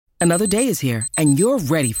Another day is here, and you're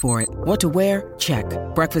ready for it. What to wear? Check.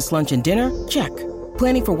 Breakfast, lunch, and dinner? Check.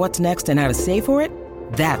 Planning for what's next and how to save for it?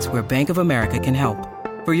 That's where Bank of America can help.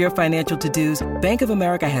 For your financial to-dos, Bank of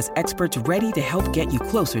America has experts ready to help get you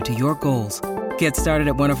closer to your goals. Get started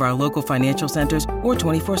at one of our local financial centers or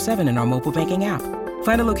 24/7 in our mobile banking app.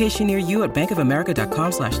 Find a location near you at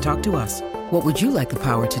bankofamerica.com/talktous. What would you like the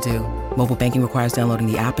power to do? Mobile banking requires downloading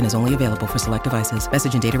the app and is only available for select devices.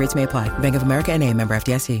 Message and data rates may apply. Bank of America N.A., member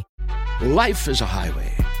FDIC. Life is a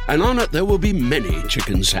highway, and on it there will be many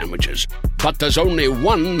chicken sandwiches. But there's only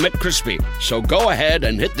one McCrispy. So go ahead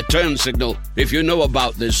and hit the turn signal if you know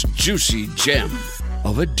about this juicy gem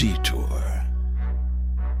of a detour.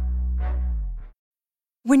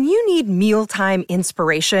 When you need mealtime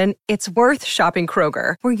inspiration, it's worth shopping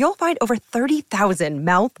Kroger, where you'll find over 30,000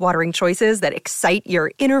 mouth-watering choices that excite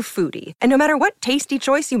your inner foodie. And no matter what tasty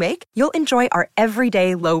choice you make, you'll enjoy our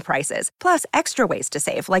everyday low prices, plus extra ways to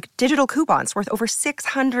save, like digital coupons worth over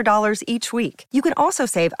 $600 each week. You can also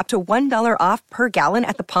save up to $1 off per gallon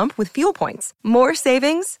at the pump with fuel points. More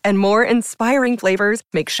savings and more inspiring flavors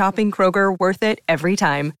make shopping Kroger worth it every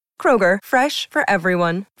time. Kroger, fresh for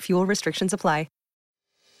everyone. Fuel restrictions apply.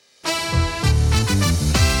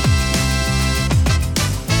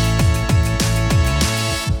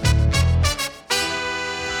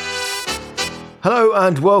 Hello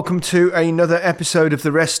and welcome to another episode of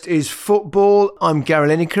The Rest is Football. I'm Gary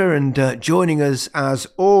Lineker, and joining us as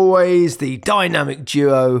always, the dynamic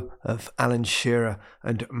duo of Alan Shearer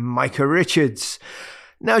and Micah Richards.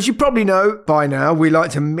 Now, as you probably know by now, we like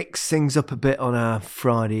to mix things up a bit on our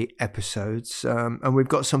Friday episodes, and we've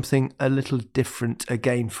got something a little different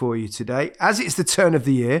again for you today. As it's the turn of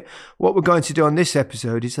the year, what we're going to do on this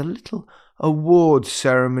episode is a little award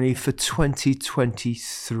ceremony for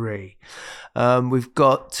 2023. We've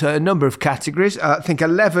got a number of categories, I think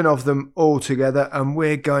 11 of them all together, and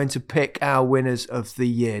we're going to pick our winners of the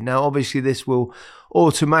year. Now, obviously, this will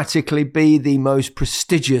automatically be the most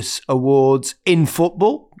prestigious awards in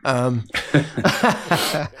football. Not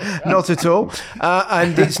at all.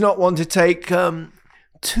 And it's not one to take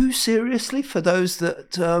too seriously for those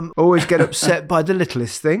that always get upset by the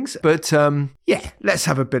littlest things. But yeah, let's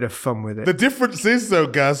have a bit of fun with it. The difference is, though,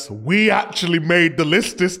 Gaz, we actually made the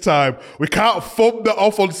list this time. We can't thumb that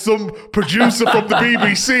off on some producer from the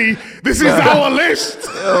BBC. This is our list.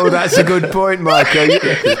 Oh, that's a good point, Micah.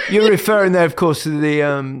 You're referring there, of course, to the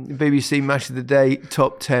BBC Match of the Day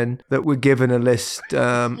top 10, that we're given a list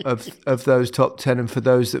of those top 10, and for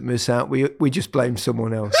those that miss out, we just blame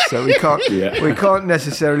someone else. So we can't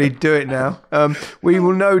necessarily do it now. We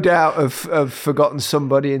will no doubt have forgotten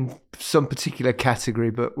somebody in some particular category,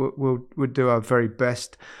 but we'll do our very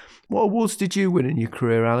best. What awards did you win in your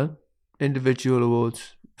career, Alan? Individual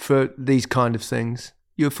awards for these kind of things?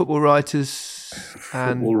 You're football writers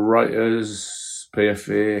and... Football writers,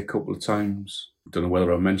 PFA a couple of times. Don't know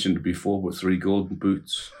whether I mentioned it before, but 3 golden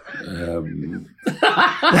boots. Look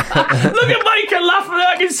at Micah laughing.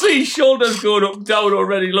 I can see his shoulders going up, down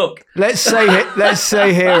already. Look. Let's say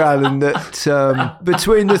here, Alan, that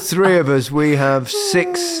between the three of us, we have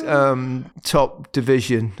 6 top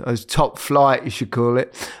division, as top flight, you should call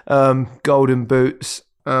it, golden boots.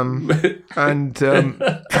 And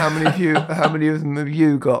how many of them have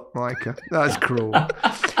you got, Micah? That's cruel.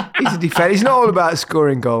 He's a defender. It's not all about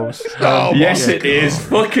scoring goals. Yes, it is.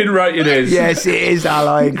 Fucking right, it is. Yes, it is, Al.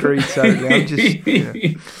 I agree totally. I'm just,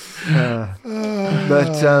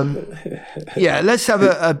 let's have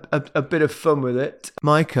a bit of fun with it.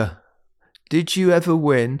 Micah, did you ever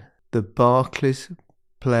win the Barclays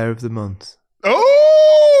Player of the Month?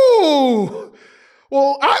 Oh!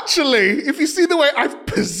 Well, actually, if you see the way I've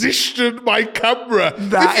positioned my camera,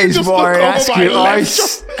 that is why I ask you.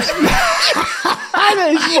 That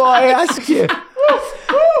is why I ask you.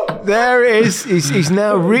 There it is. He's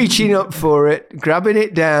now reaching up for it, grabbing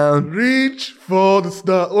it down. Reach for the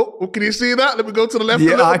star. Oh, can you see that? Let me go to the left a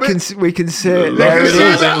little bit. We can see it. There it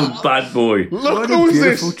is. Little bad boy. Look, what a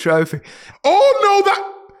beautiful trophy. Oh, no,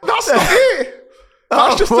 that's not it.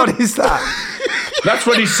 What is that? That's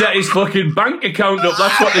when he set his fucking bank account up.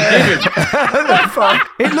 That's what they give him.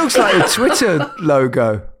 It looks like a Twitter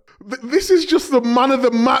logo. This is just the man of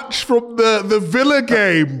the match from the Villa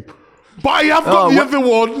game. But I have got the other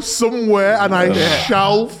one somewhere, and I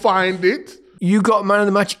shall find it. You got man of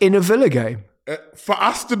the match in a Villa game? For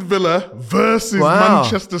Aston Villa versus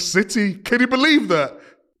Manchester City. Can you believe that?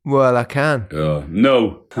 Well, I can.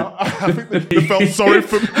 No. I think they felt sorry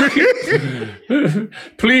for me.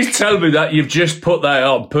 Please tell me that you've just put that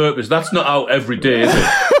out on purpose. That's not out every day, is it?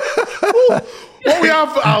 What we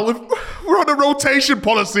have, Al, we're on a rotation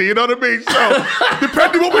policy, you know what I mean? So,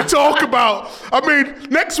 depending what we talk about, I mean,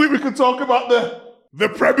 Next week we can talk about the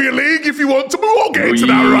Premier League if you want to. We won't get into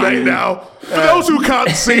that right now. For those who can't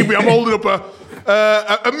see me, I'm holding up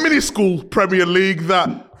a minuscule Premier League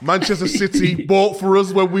that Manchester City bought for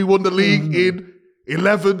us when we won the league in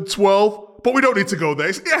 11-12. But we don't need to go there.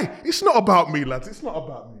 It's not about me, lads. It's not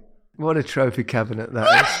about me. What a trophy cabinet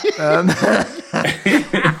that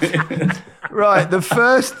is. Right, the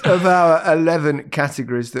first of our 11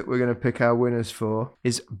 categories that we're going to pick our winners for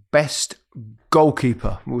is Best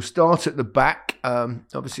Goalkeeper. We'll start at the back.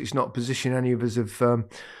 Obviously, it's not a position any of us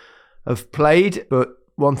have played, but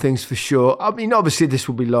one thing's for sure. I mean, obviously, this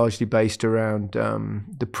will be largely based around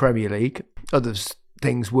the Premier League. Other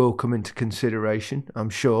things will come into consideration, I'm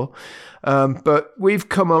sure. But we've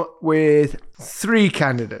come up with 3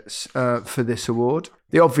 candidates for this award.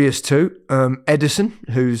 The obvious two, Ederson,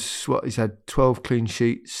 he's had 12 clean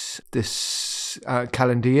sheets this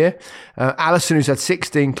calendar year. Alisson, who's had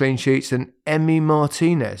 16 clean sheets, and Emi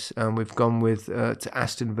Martinez. We've gone with to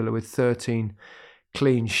Aston Villa with 13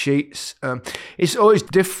 clean sheets. It's always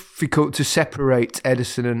difficult to separate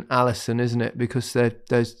Ederson and Alisson, isn't it? Because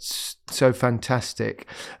they're so fantastic.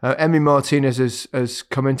 Emi Martinez has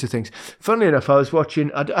come into things. Funnily enough, I was watching,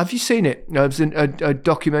 have you seen it? It was a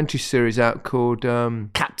documentary series out called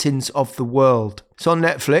Captains of the World. It's on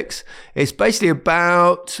Netflix. It's basically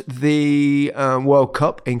about the World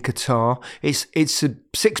Cup in Qatar. It's a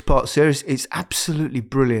 6-part series. It's absolutely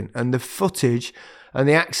brilliant. And the footage and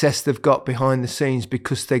the access they've got behind the scenes,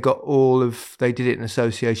 because they did it in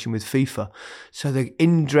association with FIFA. So the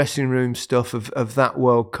in-dressing room stuff of that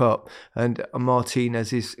World Cup, and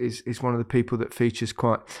Martinez is one of the people that features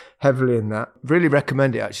quite heavily in that. Really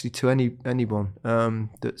recommend it actually to anyone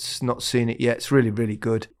that's not seen it yet. It's really, really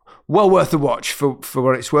good. Well worth a watch for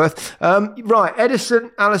what it's worth. Right,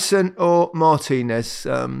 Ederson, Alisson or Martinez?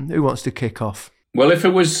 Who wants to kick off? Well, if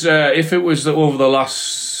it was over the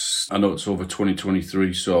last, I know it's over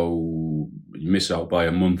 2023, so you miss out by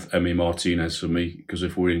a month, Emi Martinez for me, because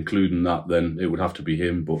if we're including that, then it would have to be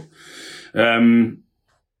him. But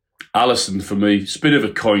Alisson for me, it's a bit of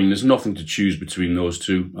a coin. There's nothing to choose between those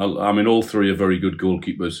two. I mean, all 3 are very good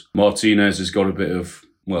goalkeepers. Martinez has got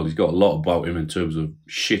he's got a lot about him in terms of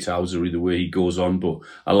shithousery, the way he goes on, but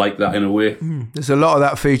I like that in a way. There's a lot of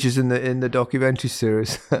that features in the documentary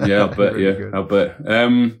series. Yeah, I bet, I bet.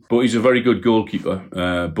 But he's a very good goalkeeper.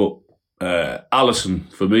 But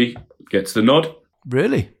Alisson, for me, gets the nod.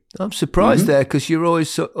 Really? I'm surprised there, because you're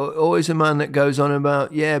always a man that goes on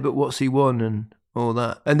about, but what's he won and all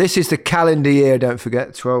that. And this is the calendar year, don't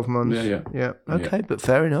forget, 12 months. Yeah. Okay, but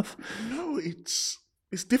fair enough. No, it's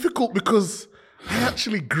difficult because I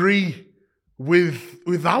actually agree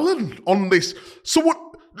with Alan on this.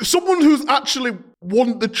 Someone who's actually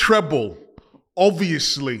won the treble,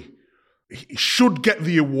 obviously, he should get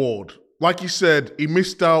the award. Like you said, he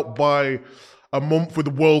missed out by a month with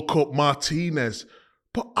the World Cup, Martinez.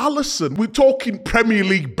 But Alisson, we're talking Premier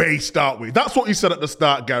League based, aren't we? That's what you said at the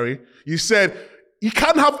start, Gary. You said you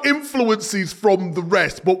can have influences from the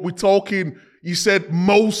rest, but you said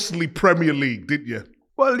mostly Premier League, didn't you?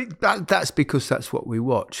 Well, that's because that's what we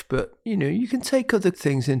watch. But, you can take other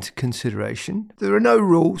things into consideration. There are no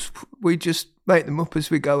rules. We just make them up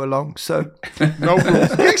as we go along. So no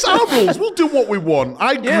rules. It's our rules. We'll do what we want.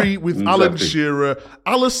 I agree with Alan Shearer.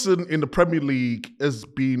 Alisson in the Premier League has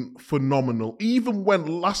been phenomenal. Even when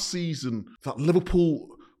last season that Liverpool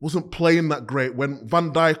wasn't playing that great, when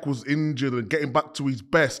Van Dijk was injured and getting back to his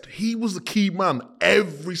best, he was the key man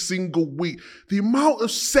every single week. The amount of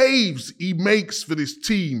saves he makes for this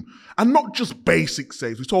team, and not just basic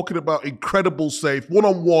saves, we're talking about incredible saves,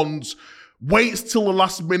 one-on-ones, waits till the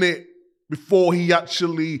last minute before he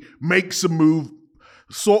actually makes a move,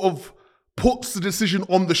 sort of puts the decision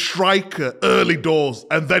on the striker early doors,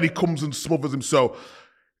 and then he comes and smothers him. So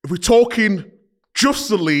if we're talking just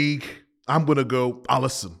the league, I'm going to go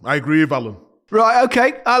Alisson. I agree with Alan. Right,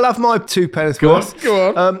 okay. I'll have my 2 pence Go worth.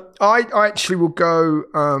 on. I actually will go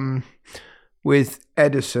with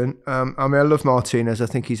Ederson. I love Martinez. I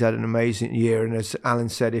think he's had an amazing year. And as Alan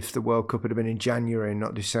said, if the World Cup had been in January and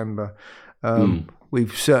not December, we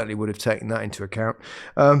certainly would have taken that into account.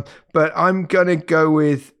 But I'm going to go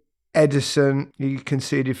with Ederson. He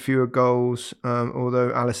conceded fewer goals,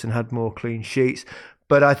 although Alisson had more clean sheets.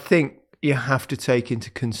 But I think you have to take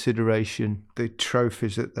into consideration the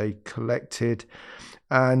trophies that they collected.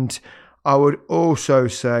 And I would also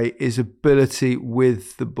say his ability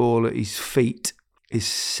with the ball at his feet is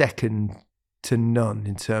second to none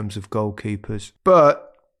in terms of goalkeepers.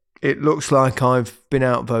 But it looks like I've been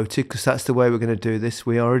outvoted, because that's the way we're going to do this.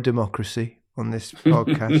 We are a democracy on this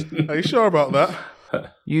podcast. Are you sure about that?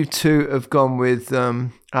 You two have gone with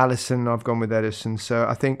Alisson. I've gone with Ederson. So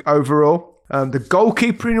I think overall, the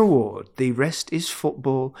goalkeeping award, the Rest is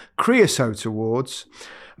Football Creosote Awards.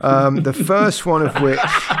 The first one of which.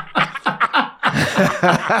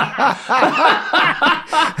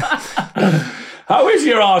 How is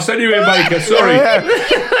your arse anyway, Maker? Sorry. Yeah.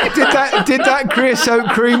 Did that creosote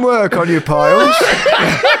cream work on your piles?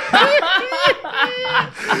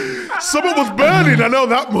 Someone was burning, I know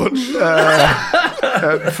that much.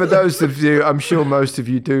 For those of you, I'm sure most of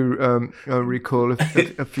you do recall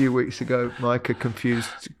a few weeks ago, Micah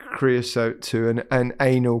confused creosote to an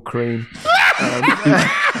anal cream.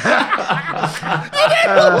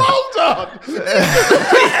 Hold on.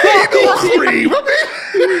 Anal cream.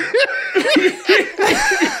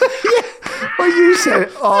 Well, you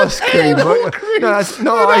said arse cream. No, that's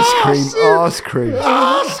not ice cream. Arse cream.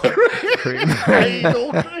 Arse cream.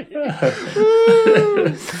 Anal cream.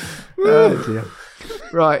 Oh dear.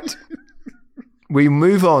 Right. We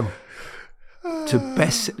move on to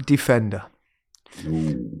Best Defender.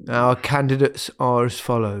 Our candidates are as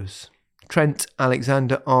follows: Trent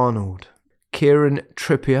Alexander-Arnold, Kieran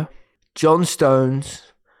Trippier, John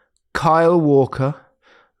Stones, Kyle Walker,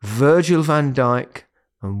 Virgil van Dijk,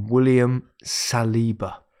 and William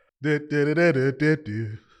Saliba. Saliba!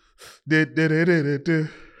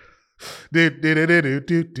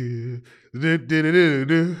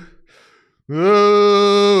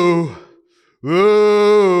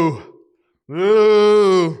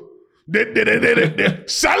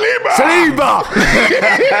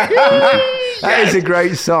 That is a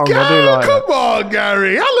great song. I do like Come on,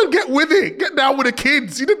 Gary. Alan, get with it. Get down with the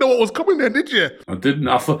kids. You didn't know what was coming then, did you? I didn't.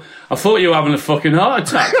 I thought you were having a fucking heart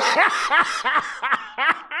attack.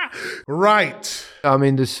 Right. I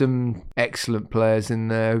mean, there's some excellent players in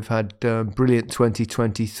there who've had brilliant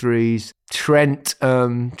 2023s. Trent,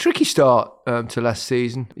 tricky start to last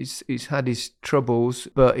season. He's had his troubles,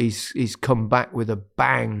 but he's come back with a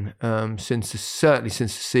bang certainly since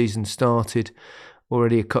the season started.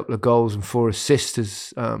 Already a couple of goals and 4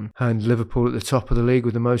 assists, and Liverpool at the top of the league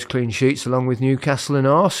with the most clean sheets, along with Newcastle and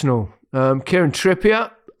Arsenal. Kieran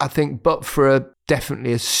Trippier, I think, but for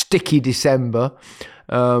definitely a sticky December,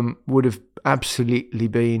 would have absolutely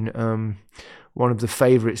been one of the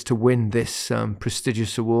favourites to win this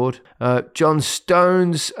prestigious award. John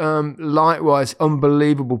Stones, likewise,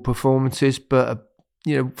 unbelievable performances, but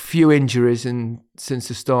few injuries since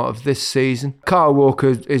the start of this season. Kyle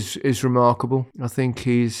Walker is remarkable. I think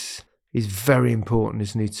he's very important,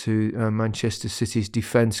 isn't he, to Manchester City's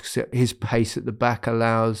defence, because his pace at the back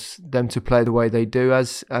allows them to play the way they do,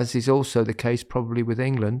 as is also the case probably with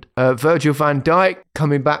England. Virgil van Dijk,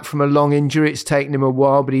 coming back from a long injury. It's taken him a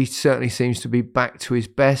while, but he certainly seems to be back to his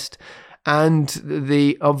best. And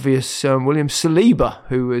the obvious William Saliba,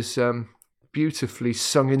 who was beautifully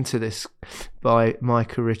sung into this by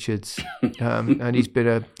Micah Richards. And he's been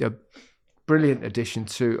a brilliant addition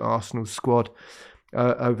to Arsenal's squad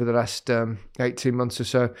over the last 18 months or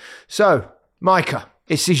so. So, Micah,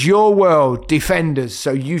 this is your world. Defenders,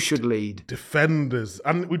 so you should lead. Defenders.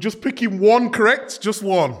 And we're just picking one, correct? Just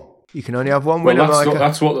one. You can only have one winner, Micah.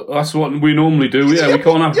 That's what we normally do. Yeah, we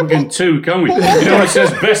can't have fucking two, can we?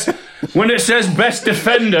 When it says best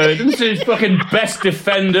defender, it doesn't say fucking best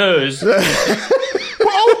defenders. But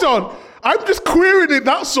hold on. I'm just querying it,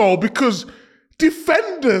 that's all, because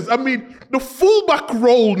defenders, I mean, the fullback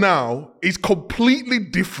role now is completely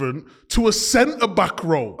different to a centre-back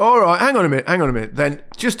role. All right, hang on a minute. Then,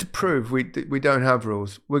 just to prove we don't have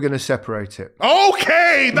rules, we're going to separate it.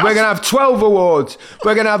 Okay! We're going to have 12 awards.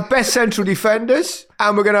 We're going to have best central defenders,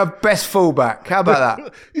 and we're going to have best fullback. How about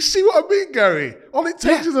that? You see what I mean, Gary? All it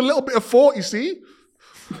takes is a little bit of thought, you see?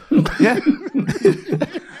 Yeah.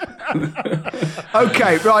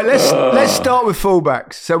 Okay, right, let's start with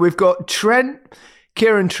fullbacks. So we've got Trent,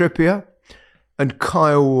 Kieran Trippier, and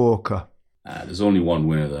Kyle Walker. There's only one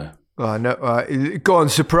winner there. Oh, no, go on,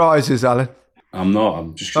 surprises, Alan. I'm not.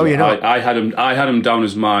 I'm just. Oh, you're not? I had him down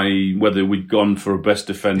as whether we'd gone for a best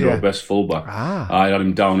defender or best fullback. I had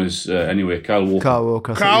him down as anyway. Kyle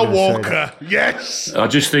Walker. Kyle Walker. Yes. I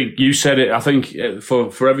just think you said it. I think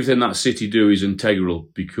for everything that City do is integral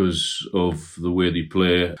because of the way they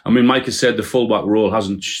play. I mean, Mike has said the fullback role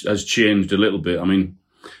has changed a little bit. I mean,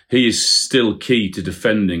 he is still key to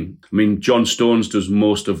defending. I mean, John Stones does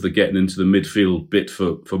most of the getting into the midfield bit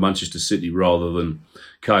for Manchester City rather than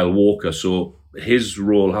Kyle Walker. So his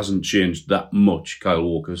role hasn't changed that much, Kyle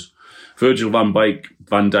Walker's. Virgil van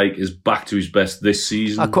Dijk is back to his best this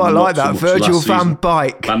season. I quite like that. Virgil van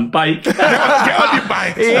Dijk. Van Dijk. Get on your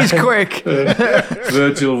bike. He is quick.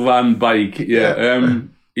 Virgil van Dijk, yeah.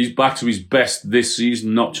 He's back to his best this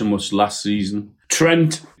season, not so much last season.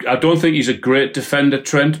 Trent, I don't think he's a great defender,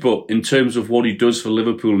 Trent, but in terms of what he does for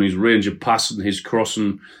Liverpool and his range of passing, his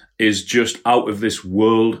crossing is just out of this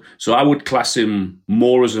world. So I would class him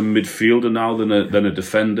more as a midfielder now than a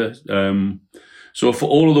defender. So for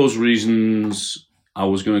all of those reasons, I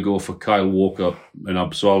was going to go for Kyle Walker, and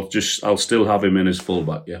I'll still have him in as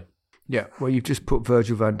fullback. Yeah. Yeah. Well, you've just put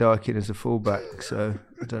Virgil van Dijk in as a fullback, so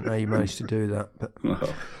I don't know how you managed to do that, but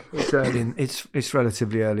it's early. It's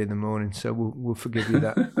relatively early in the morning, so we'll forgive you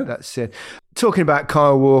that sin. Talking about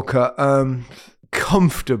Kyle Walker,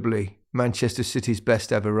 comfortably Manchester City's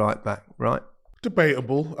best ever right back, right?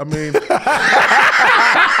 Debatable. I mean.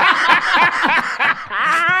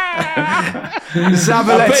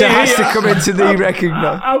 Zabaleta has to come into the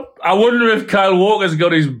recognize. I wonder if Kyle Walker's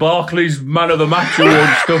got his Barclays Man of the Match award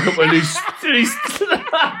stuck up in his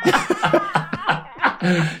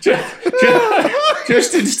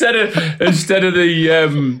just instead of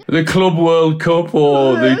the Club World Cup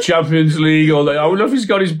or the Champions League, I wonder if he's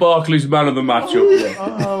got his Barclays Man of the Match up there.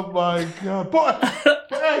 Oh my God! But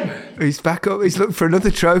hey, he's back up. He's looking for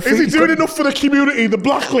another trophy. Is he doing enough for the community? The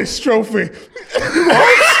Blacklist trophy.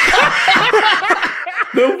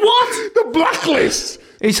 The what? The Blacklist.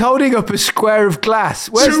 He's holding up a square of glass.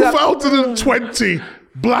 Where's 2020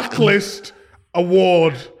 Blacklist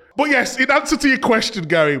Award. But yes, in answer to your question,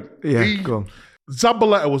 Gary, go on.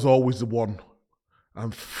 Zabaleta was always the one.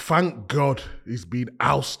 And thank God he's been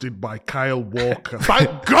ousted by Kyle Walker.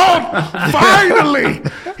 Thank God! Finally!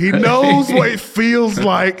 He knows what it feels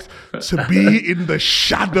like to be in the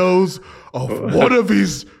shadows of one of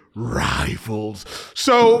his rivals.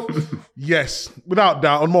 So, yes, without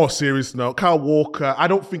doubt, on a more serious note, Kyle Walker, I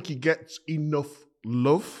don't think he gets enough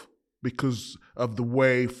love because of the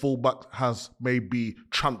way fullback has maybe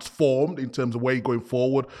transformed in terms of way going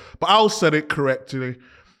forward. But I'll set it correctly.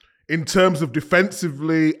 In terms of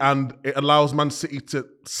defensively, and it allows Man City to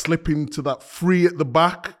slip into that free at the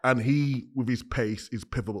back, and he, with his pace, is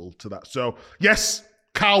pivotal to that. So, yes,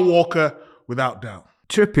 Kyle Walker, without doubt.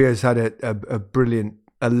 Trippier's had a brilliant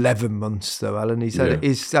 11 months, though, Alan. He's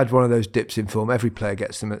had one of those dips in form. Every player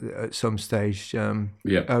gets them at some stage over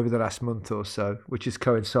the last month or so, which has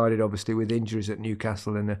coincided, obviously, with injuries at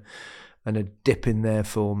Newcastle and a dip in their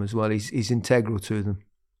form as well. He's integral to them.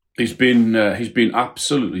 He's been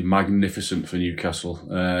absolutely magnificent for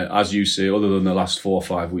Newcastle. As you say, other than the last 4 or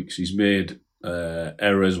 5 weeks, he's made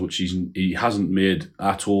errors which he hasn't made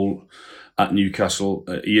at all at Newcastle.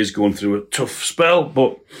 He is going through a tough spell,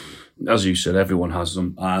 but as you said, everyone has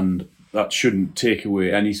them, and that shouldn't take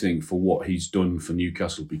away anything for what he's done for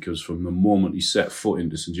Newcastle, because from the moment he set foot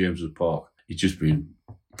into St James's Park, he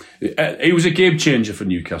was a game changer for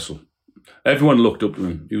Newcastle. Everyone looked up to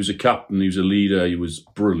him. He was a captain, he was a leader, he was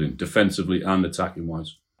brilliant, defensively and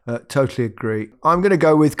attacking-wise. Totally agree. I'm going to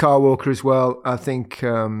go with Kyle Walker as well. I think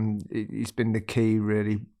he's been the key,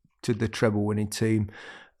 really, to the treble-winning team.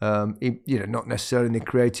 Not necessarily in the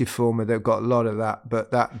creative form, they've got a lot of that, but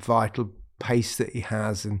that vital pace that he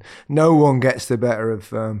has, and no one gets the better of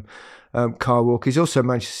Kyle Walker. He's also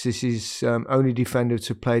Manchester City's only defender to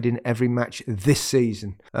have played in every match this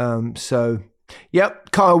season.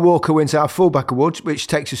 Yep, Kyle Walker wins our fullback award, which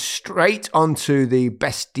takes us straight onto the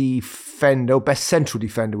best defender, best central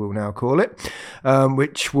defender we'll now call it,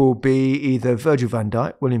 which will be either Virgil van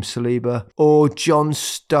Dijk, William Saliba or John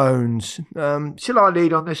Stones. Shall I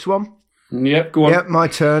lead on this one? Yep, go on. Yep, my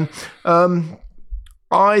turn.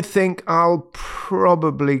 I think I'll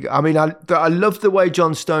probably... I mean, I love the way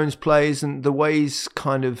John Stones plays and the way he's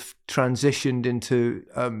kind of transitioned into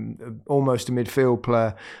almost a midfield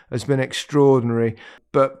player has been extraordinary.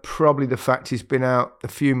 But probably the fact he's been out a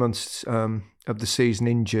few months of the season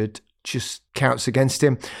injured just counts against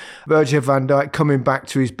him. Virgil van Dijk coming back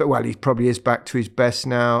to his... Well, he probably is back to his best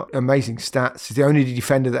now. Amazing stats. He's the only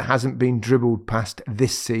defender that hasn't been dribbled past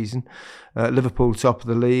this season. Liverpool top of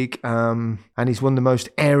the league. And he's won the most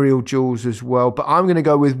aerial duels as well. But I'm going to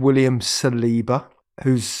go with William Saliba,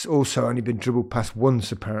 who's also only been dribbled past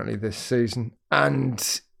once apparently this season.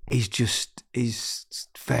 And he's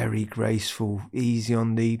very graceful, easy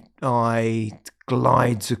on the eye,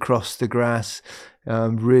 glides across the grass.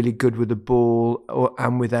 Really good with the ball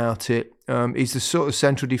and without it. He's the sort of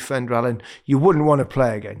central defender, Alan, you wouldn't want to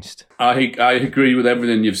play against. I agree with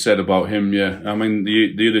everything you've said about him, yeah. I mean,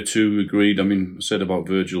 the other two agreed. I mean, I said about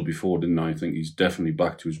Virgil before, didn't I? I think he's definitely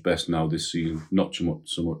back to his best now this season, not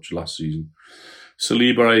so much last season.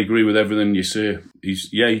 Saliba, I agree with everything you say. He's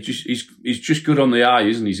just good on the eye,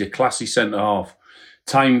 isn't he? He's a classy centre-half.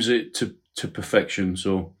 Times it to perfection,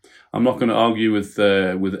 so... I'm not going to argue with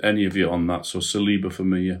any of you on that. So Saliba for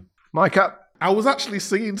me, yeah. Micah? I was actually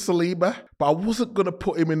seeing Saliba, but I wasn't going to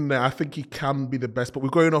put him in there. I think he can be the best, but we're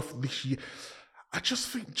going off this year. I just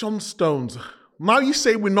think John Stones, now you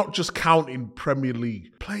say we're not just counting Premier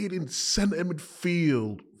League, played in centre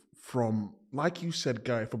midfield from, like you said,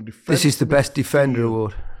 Guy, from defence. This is the best defender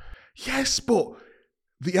award. Yes, but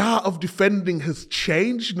the art of defending has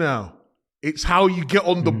changed now. It's how you get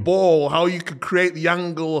on the ball, how you can create the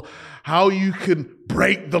angle, how you can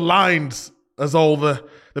break the lines, as all the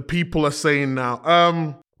people are saying now.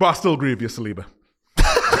 But I still agree with you, Saliba.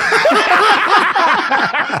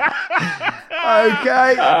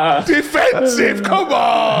 Okay. Defensive, come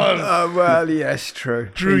on! Well, yes, true.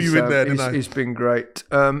 Drew you in there, didn't I? He's been great.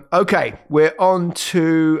 Okay, we're on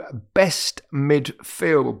to best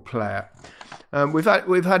midfield player. We've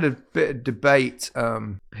had a bit of debate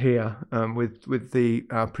here with the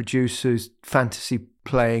producers, fantasy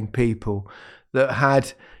playing people, that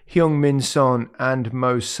had Heung-min Son and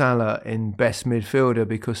Mo Salah in best midfielder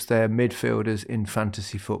because they're midfielders in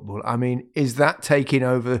fantasy football. I mean, is that taking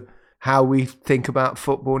over how we think about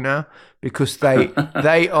football now? Because they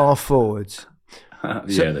are forwards.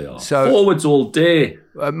 Yeah, they are. So, forwards all day.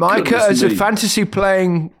 Micah, as a fantasy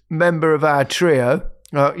playing member of our trio,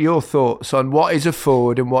 your thoughts on what is a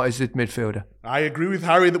forward and what is a midfielder? I agree with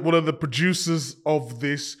Harry that one of the producers of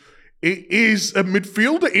this, it is a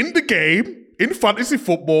midfielder in the game. In fantasy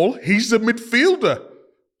football, he's a midfielder.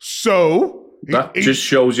 So... That just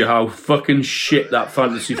shows you how fucking shit that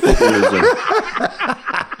fantasy football is in.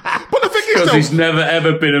 But the thing is, because he's never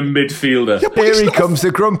ever been a midfielder. Yeah, here he comes,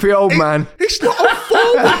 the grumpy old man. He's not a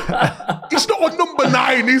forward. He's not a number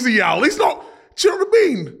 9, is he, Al? He's not... Do you know what I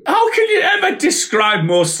mean? How can you ever describe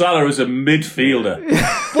Mo Salah as a midfielder?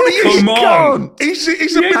 Come on. He's a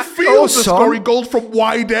midfielder scoring goals from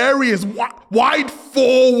wide areas, wide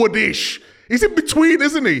forward-ish. He's in between,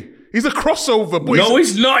 isn't he? He's a crossover. But no,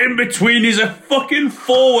 he's not in between. He's a fucking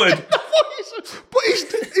forward. But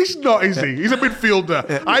he's not, is he? He's a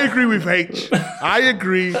midfielder. I agree with H. I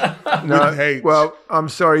agree with H. Well, I'm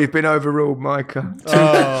sorry, you've been overruled, Micah.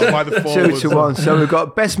 By the forwards. 2-1. So we've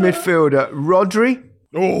got best midfielder, Rodri.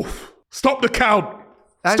 Oh, stop the count.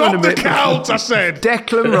 Stop the count, I said.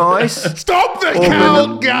 Declan Rice. Stop the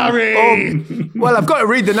count, Gary. Well, I've got to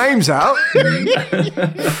read the names out.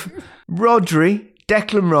 Rodri,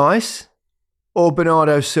 Declan Rice, or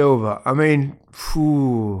Bernardo Silva. I mean,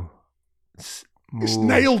 it's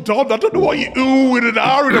nailed on. I don't know what you're oohing and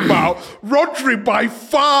ahhing about. Rodri, by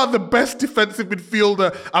far the best defensive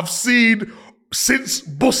midfielder I've seen since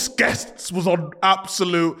Busquets was on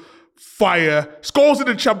absolute fire. Scores in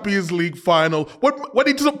the Champions League final. When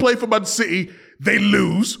he doesn't play for Man City, they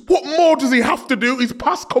lose. What more does he have to do? His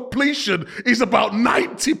pass completion is about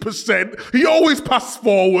 90%. He always passes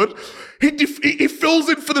forward. He fills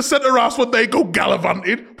in for the centre-halves when they go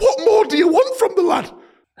gallivanting. What more do you want from the lad?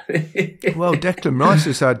 Well, Declan Rice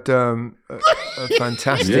has had a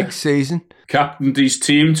fantastic season. Captained his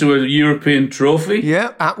team to a European trophy.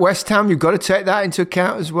 Yeah, at West Ham, you've got to take that into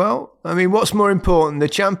account as well. I mean, what's more important, the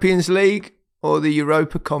Champions League or the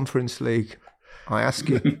Europa Conference League? I ask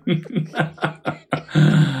you.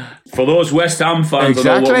 For those West Ham fans,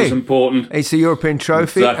 I know what was important. It's a European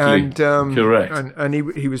trophy. Exactly. And, correct. And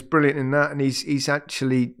he was brilliant in that. And he's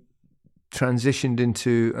actually transitioned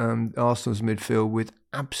into Arsenal's midfield with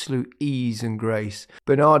absolute ease and grace.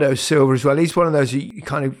 Bernardo Silva as well. He's one of those you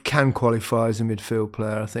kind of can qualify as a midfield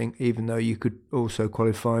player, I think, even though you could also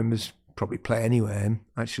qualify him as probably play anywhere.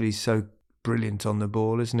 Actually, he's so brilliant on the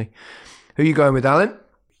ball, isn't he? Who are you going with, Alan?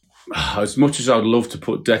 As much as I'd love to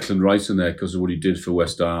put Declan Rice in there because of what he did for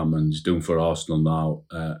West Ham and he's doing for Arsenal now,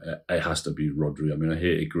 it has to be Rodri. I mean, I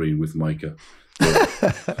hate agreeing with Micah.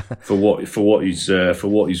 for what he's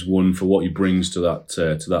won, for what he brings to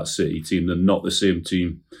that City team, they're not the same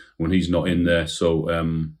team when he's not in there. So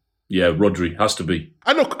yeah, Rodri has to be.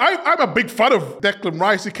 And look, I'm a big fan of Declan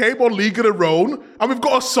Rice. He came on League of Their Own, and we've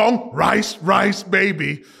got a song, Rice, Rice,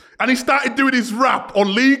 Baby. And he started doing his rap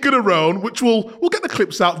on League of Their Own, which we'll get the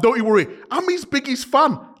clips out, don't you worry. I'm his biggest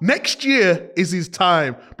fan. Next year is his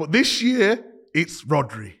time. But this year, it's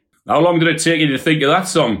Rodri. How long did it take you to think of that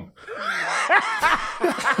song?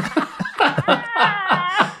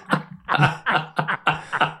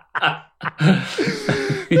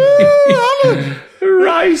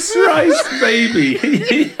 Rice, rice, baby.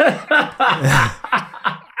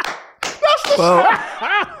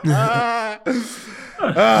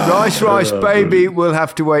 Rice, baby, we'll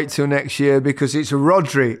have to wait till next year because it's a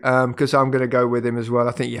Rodri, because I'm going to go with him as well.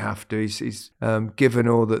 I think you have to. He's given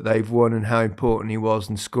all that they've won and how important he was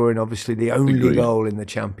and scoring obviously the only goal in the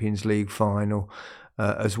Champions League final.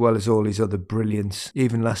 as well as all his other brilliance.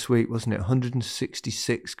 Even last week, wasn't it?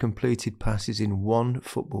 166 completed passes in one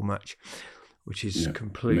football match, which is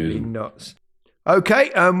completely nuts. Okay,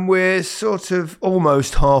 we're sort of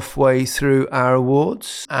almost halfway through our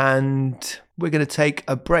awards, and we're going to take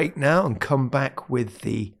a break now and come back with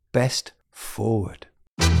the best forward.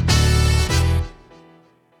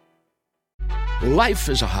 Life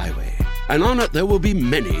is a highway, and on it there will be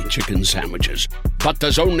many chicken sandwiches. But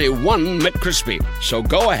there's only one McCrispy. So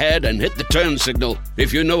go ahead and hit the turn signal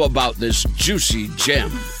if you know about this juicy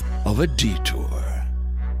gem of a detour.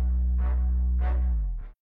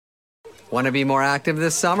 Want to be more active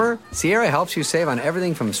this summer? Sierra helps you save on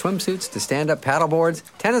everything from swimsuits to stand-up paddleboards,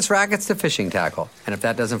 tennis rackets to fishing tackle. And if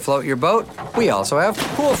that doesn't float your boat, we also have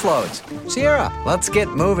pool floats. Sierra, let's get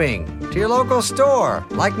moving. To your local store,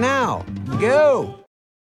 like now. Go!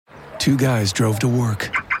 Two guys drove to work.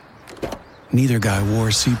 Neither guy wore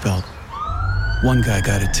a seatbelt. One guy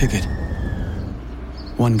got a ticket.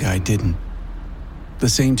 One guy didn't. The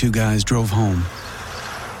same two guys drove home.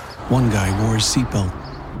 One guy wore his seatbelt.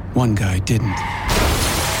 One guy didn't.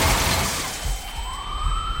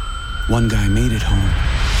 One guy made it home.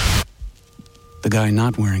 The guy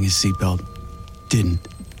not wearing his seatbelt didn't.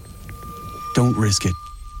 Don't risk it.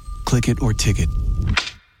 Click it or ticket.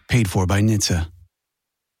 Paid for by NHTSA.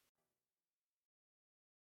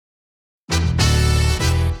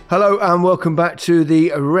 Hello and welcome back to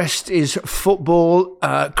the Rest is Football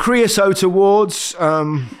Creosote Awards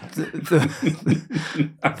that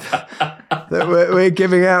we're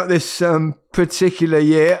giving out this particular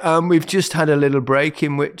year. We've just had a little break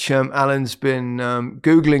in which Alan's been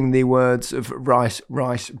Googling the words of Rice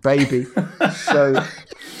Baby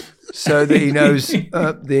so that he knows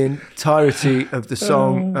the entirety of the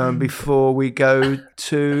song before we go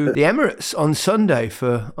to the Emirates on Sunday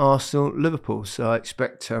for Arsenal-Liverpool. So I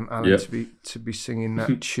expect Alan to be singing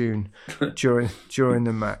that tune during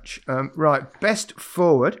the match. Right, best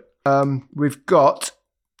forward. We've got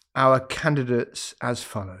our candidates as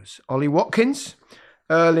follows: Ollie Watkins,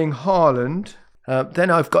 Erling Haaland. Then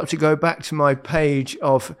I've got to go back to my page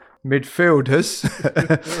of midfielders,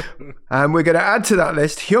 and we're going to add to that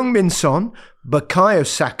list Heung-min Son, Bukayo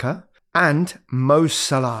Saka, and Mo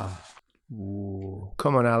Salah. Ooh.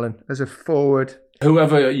 Come on, Alan, as a forward.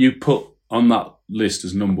 Whoever you put on that list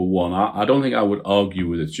as number one, I don't think I would argue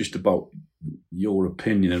with it. It's just about your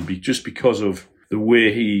opinion, and just because of the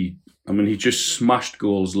way he just smashed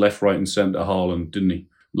goals left, right, and centre. Haaland, didn't he,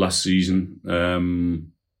 last season?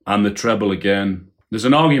 And the treble again. There's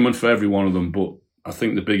an argument for every one of them, but I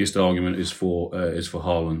think the biggest argument is for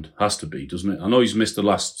Haaland. Has to be, doesn't it? I know he's missed the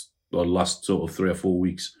last sort of 3 or 4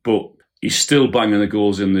 weeks, but he's still banging the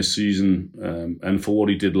goals in this season. And for what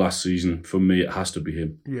he did last season, for me, it has to be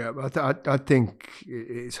him. Yeah, I think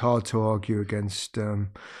it's hard to argue against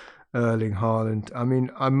Erling Haaland. I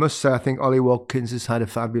mean, I must say, I think Ollie Watkins has had a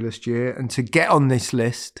fabulous year, and to get on this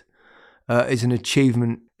list is an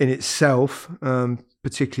achievement in itself,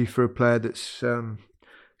 particularly for a player that's.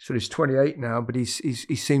 So he's 28 now, but he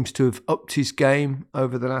seems to have upped his game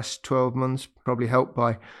over the last 12 months, probably helped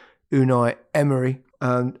by Unai Emery.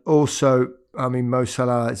 And also, I mean, Mo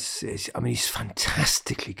Salah, he's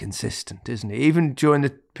fantastically consistent, isn't he? Even during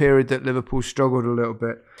the period that Liverpool struggled a little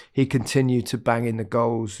bit, he continued to bang in the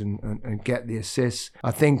goals and get the assists. I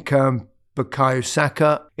think Bukayo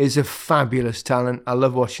Saka is a fabulous talent. I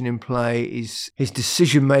love watching him play. His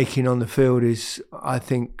decision-making on the field is, I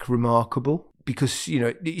think, remarkable. Because, you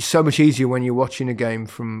know, it's so much easier when you're watching a game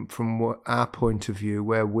from our point of view,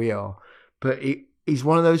 where we are. But he's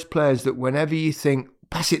one of those players that whenever you think,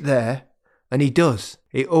 pass it there, and he does.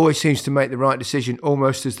 He always seems to make the right decision,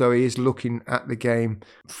 almost as though he is looking at the game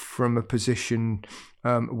from a position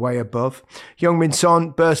way above. Heung-min Son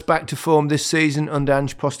burst back to form this season under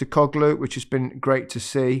Ange Postecoglou, which has been great to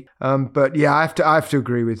see. But yeah, I have to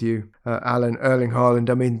agree with you, Alan. Erling Haaland.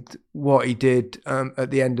 I mean, what he did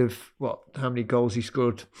at the end of how many goals he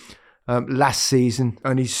scored last season,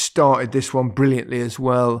 and he started this one brilliantly as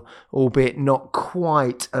well, albeit not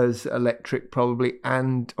quite as electric probably.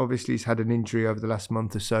 And obviously, he's had an injury over the last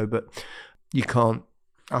month or so, but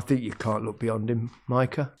I think you can't look beyond him,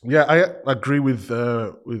 Micah. Yeah, I agree with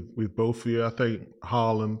both of you. I think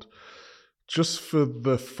Haaland, just for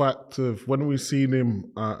the fact of when we've seen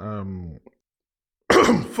him,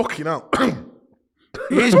 fucking hell,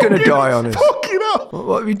 he's going to die on us. Fucking hell!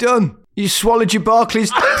 What have you done? You swallowed your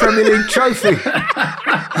Barclays Premier League trophy.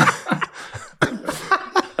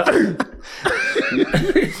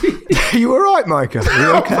 You all right, Micah? Are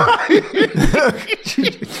you okay?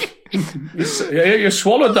 You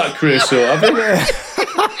swallowed that creosote, haven't you?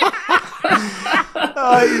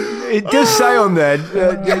 It does say on there,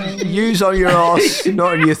 use on your arse,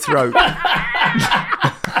 not on your throat.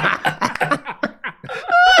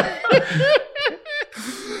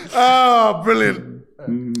 Oh, brilliant.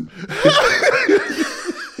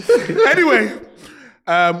 Anyway,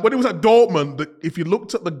 when he was at Dortmund, if you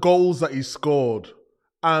looked at the goals that he scored,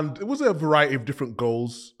 and it was a variety of different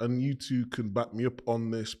goals, and you two can back me up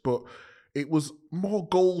on this, but it was more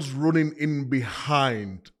goals running in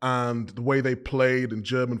behind, and the way they played in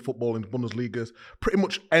German football in Bundesliga, pretty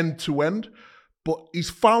much end to end. But he's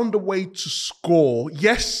found a way to score.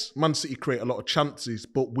 Yes, Man City create a lot of chances,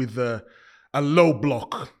 but with a low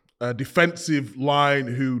block, a defensive line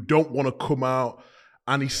who don't want to come out,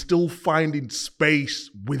 and he's still finding space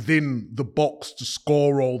within the box to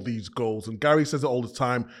score all these goals. And Gary says it all the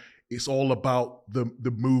time, it's all about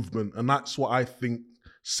the movement, and that's what I think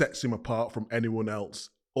sets him apart from anyone else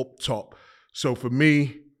up top. So for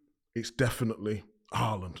me, it's definitely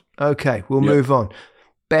Haaland. Okay, we'll move on.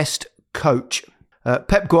 Best coach.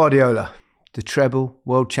 Pep Guardiola, the treble,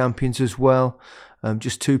 world champions as well.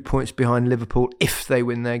 Just 2 points behind Liverpool if they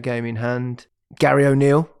win their game in hand. Gary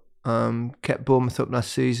O'Neill kept Bournemouth up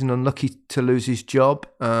last season, unlucky to lose his job.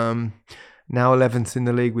 Now 11th in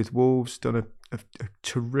the league with Wolves, done a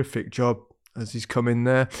terrific job as he's come in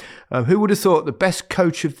there. Who would have thought the best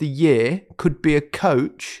coach of the year could be a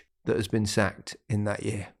coach that has been sacked in that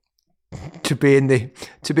year? To be in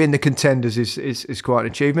the contenders is quite an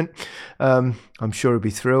achievement. I'm sure he'll be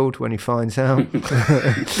thrilled when he finds out.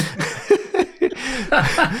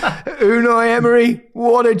 Unai Emery,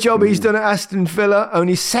 what a job he's done at Aston Villa.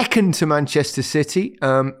 Only second to Manchester City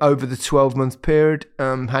over the 12-month period.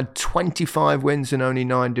 Had 25 wins and only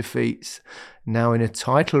 9 defeats. Now in a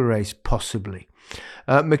title race, possibly.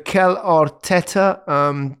 Mikel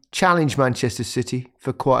Arteta challenged Manchester City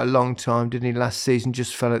for quite a long time, didn't he? Last season,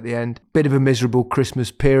 just fell at the end. Bit of a miserable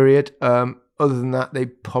Christmas period. Other than that, they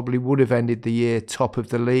probably would have ended the year top of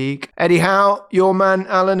the league. Eddie Howe, your man,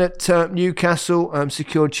 Alan, at Newcastle,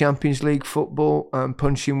 secured Champions League football,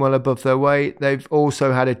 punching well above their weight. They've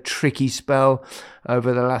also had a tricky spell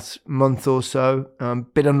over the last month or so.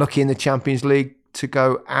 Bit unlucky in the Champions League to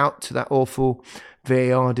go out to that awful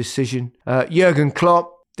VAR decision. Jurgen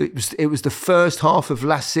Klopp, it was the first half of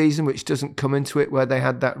last season, which doesn't come into it, where they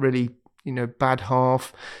had that really bad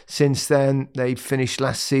half. Since then, they finished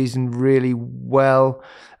last season really well.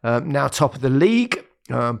 Now top of the league,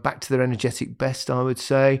 back to their energetic best, I would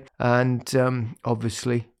say. And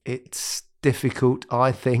obviously, it's difficult,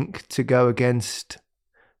 I think, to go against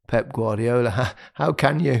Pep Guardiola. How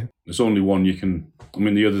can you? There's only one you can. I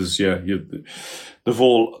mean, the others, they've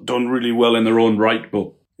all done really well in their own right,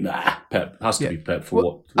 but Pep has to be Pep for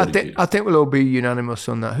what I think we'll all be unanimous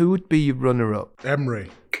on that. Who would be your runner-up? Emery.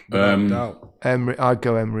 Emery. I'd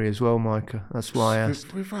go Emery as well, Micah. That's why I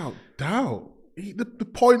asked. Without doubt. The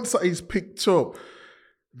points that he's picked up,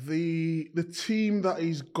 the team that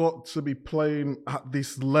he's got to be playing at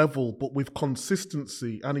this level, but with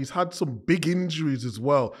consistency, and he's had some big injuries as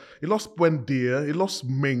well. He lost Buendia, he lost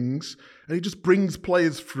Mings, and he just brings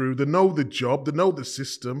players through. They know the job, they know the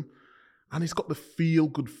system, and he's got the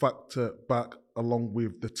feel-good factor back along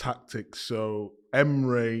with the tactics. So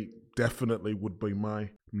Emery definitely would be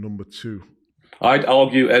my number 2. I'd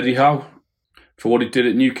argue Eddie Howe for what he did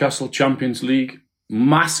at Newcastle Champions League.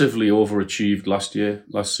 Massively overachieved last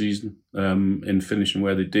season in finishing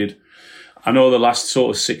where they did. I know the last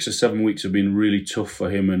sort of 6 or 7 weeks have been really tough for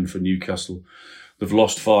him and for Newcastle. They've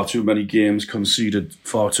lost far too many games, conceded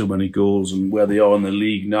far too many goals, and where they are in the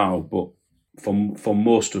league now. But for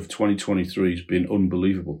most of 2023, he's been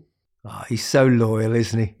unbelievable. Oh, he's so loyal,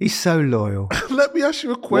 isn't he? He's so loyal. Let me ask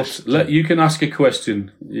you a question. You can ask a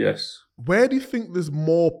question, yes. Where do you think there's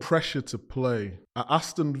more pressure to play? At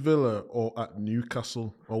Aston Villa or at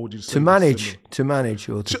Newcastle? Or would you say to manage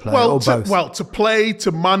or to play? Or both? Well, to play,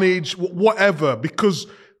 to manage, whatever. Because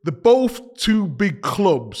they're both 2 big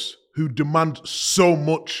clubs who demand so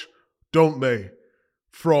much, don't they?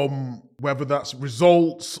 From whether that's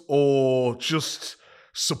results or just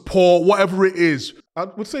support, whatever it is. I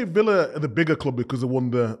would say Villa are the bigger club because they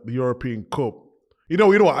won the European Cup. You know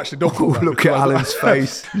what? Actually, don't look at Alan's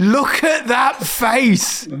face. Look at that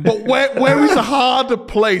face. But where is a harder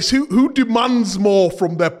place? Who demands more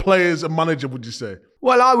from their players and manager, would you say?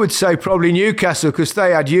 Well, I would say probably Newcastle, because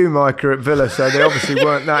they had you, Micah, at Villa, so they obviously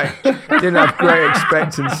didn't have great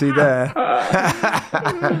expectancy there.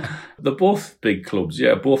 They're both big clubs,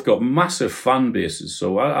 both got massive fan bases,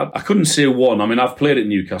 so I couldn't say one. I mean, I've played at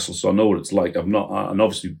Newcastle, so I know what it's like. And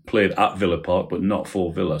obviously played at Villa Park, but not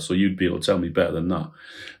for Villa, so you'd be able to tell me better than that.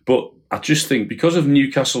 But I just think because of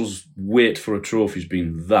Newcastle's wait for a trophy has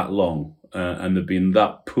been that long, and they've been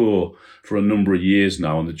that poor for a number of years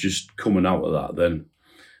now, and they're just coming out of that, then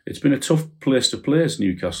it's been a tough place to play as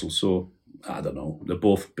Newcastle. So, I don't know. They're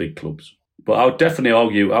both big clubs. But I would definitely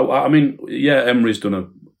argue, I mean, yeah, Emery's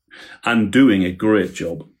doing a great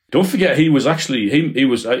job. Don't forget, he was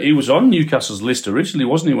on Newcastle's list originally,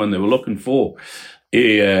 wasn't he, when they were looking for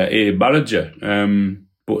a manager?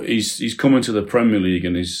 But he's coming to the Premier League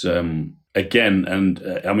and he's again, and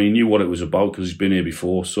I mean, he knew what it was about because he's been here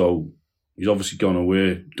before. So he's obviously gone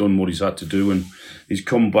away, done what he's had to do, and he's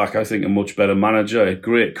come back, I think, a much better manager, a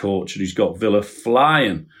great coach, and he's got Villa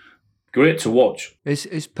flying. Great to watch.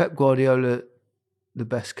 Is Pep Guardiola the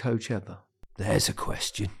best coach ever? There's a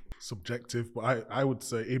question. Subjective, but I would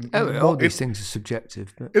say all these things are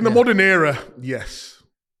subjective. But in the modern era, yes.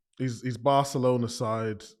 His Barcelona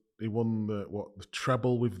side, he won the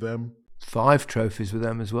treble with them. 5 trophies with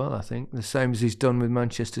them as well, I think. The same as he's done with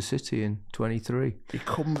Manchester City in 23.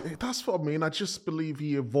 That's what I mean. I just believe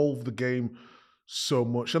he evolved the game so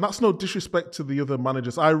much. And that's no disrespect to the other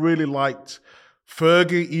managers. I really liked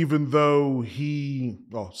Fergie, even though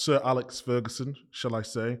Sir Alex Ferguson, shall I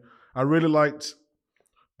say. I really liked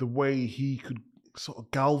the way he could sort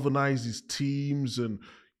of galvanise his teams, and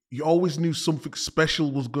you always knew something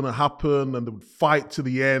special was going to happen and they would fight to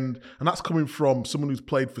the end. And that's coming from someone who's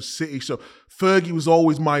played for City. So Fergie was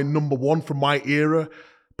always my number one from my era.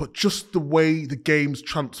 But just the way the game's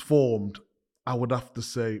transformed, I would have to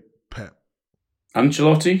say Pep.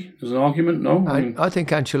 Ancelotti, there's an argument, no? I think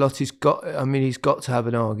Ancelotti's he's got to have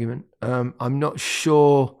an argument. I'm not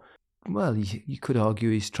sure. Well, you could argue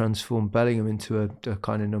he's transformed Bellingham into a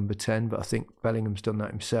kind of number 10, but I think Bellingham's done that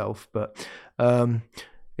himself. But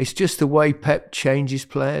it's just the way Pep changes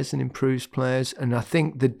players and improves players. And I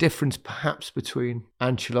think the difference perhaps between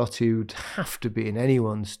Ancelotti, who'd have to be in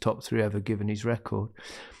anyone's top 3 ever given his record,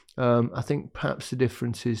 I think perhaps the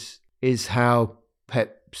difference is how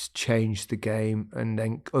Pep's changed the game, and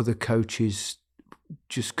then other coaches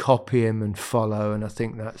just copy him and follow. And I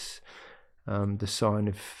think that's the sign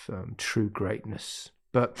of true greatness.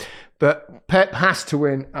 But Pep has to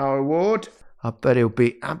win our award. I bet he'll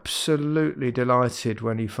be absolutely delighted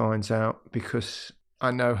when he finds out, because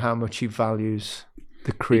I know how much he values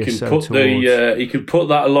the Creosote Award. He can put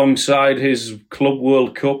that alongside his Club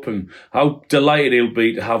World Cup, and how delighted he'll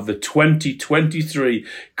be to have the 2023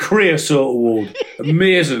 Creosote Award.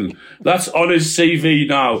 Amazing. That's on his CV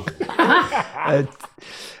now.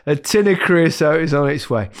 A tin of creosote is on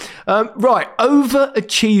its way. Right,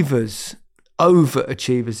 overachievers.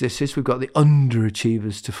 This is. We've got the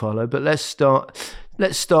underachievers to follow, but let's start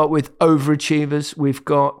with overachievers. We've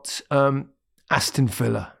got Aston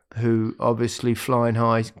Villa, who obviously flying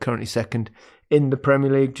high, currently second in the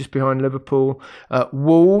Premier League, just behind Liverpool.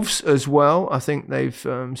 Wolves as well. I think they've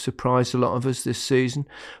surprised a lot of us this season.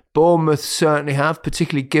 Bournemouth certainly have,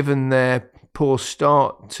 particularly given their poor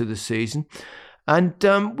start to the season. And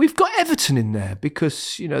we've got Everton in there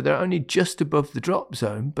because, they're only just above the drop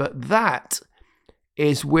zone. But that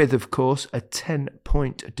is with, of course, a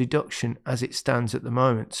 10-point deduction as it stands at the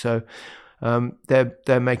moment. So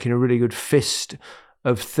they're making a really good fist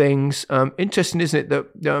of things. Interesting, isn't it,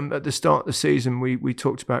 that at the start of the season, we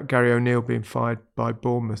talked about Gary O'Neill being fired by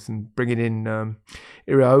Bournemouth and bringing in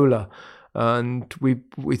Iraola. And we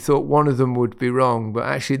thought one of them would be wrong, but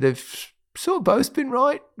actually they've sort of both been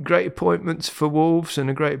right. Great appointments for Wolves, and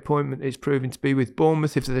a great appointment is proving to be with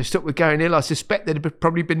Bournemouth. If they'd stuck with Gary O'Neill, I suspect they'd have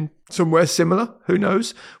probably been somewhere similar. Who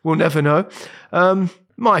knows? We'll never know.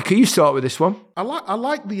 Micah, you start with this one. I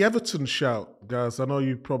like the Everton shout, guys. I know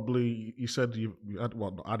you said you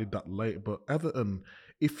added that later, but Everton,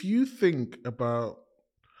 if you think about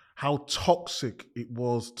how toxic it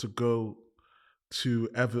was to go to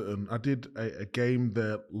Everton, I did a game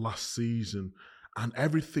there last season, and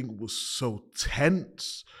everything was so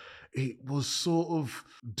tense. It was sort of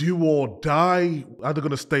do or die. Are they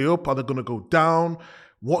going to stay up? Are they going to go down?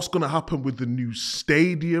 What's going to happen with the new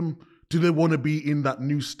stadium? Do they want to be in that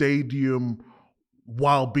new stadium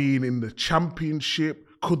while being in the Championship?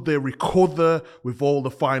 Could they recover with all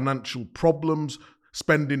the financial problems,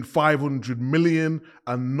 spending 500 million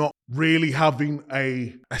and not really having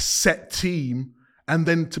a set team, and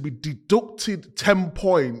then to be deducted 10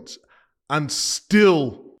 points and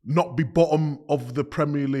still not be bottom of the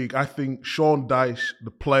Premier League? I think Sean Dyche,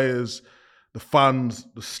 the players, the fans,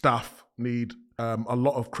 the staff need a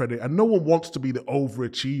lot of credit. And no one wants to be the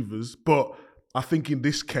overachievers, but I think in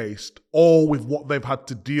this case, all with what they've had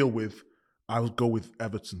to deal with, I would go with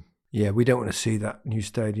Everton. Yeah, we don't want to see that new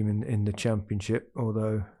stadium in the Championship,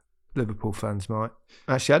 although Liverpool fans might.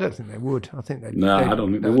 Actually, I don't think they would. I think they'd. No, I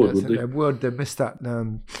don't think they would. Would they? They would. They missed that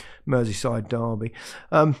Merseyside derby.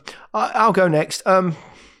 I'll go next.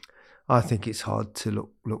 I think it's hard to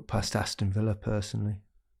look past Aston Villa personally.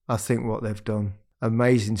 I think what they've done,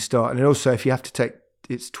 amazing start, and also if you have to take.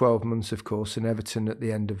 It's 12 months, of course, and Everton at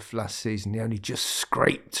the end of last season, they only just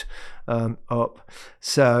scraped up.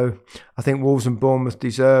 So I think Wolves and Bournemouth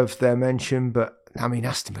deserve their mention, but I mean,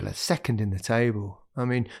 Aston Villa, second in the table. I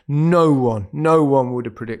mean, no one would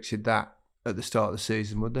have predicted that at the start of the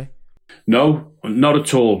season, would they? No, not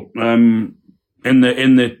at all. In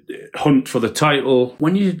the hunt for the title,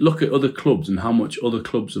 when you look at other clubs and how much other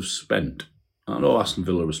clubs have spent, I know Aston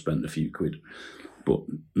Villa have spent a few quid, but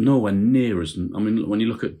nowhere near as. I mean, when you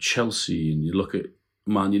look at Chelsea and you look at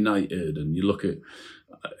Man United and you look at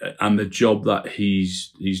and the job that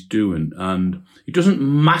he's doing, and he doesn't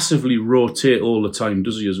massively rotate all the time,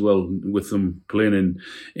 does he? As well, with them playing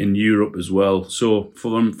in Europe as well. So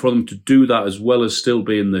for them to do that as well as still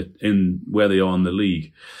be in where they are in the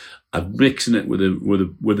league, and mixing it with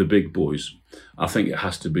the big boys, I think it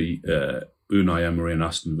has to be Unai Emery and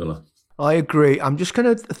Aston Villa. I agree. I'm just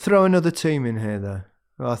going to throw another team in here, though.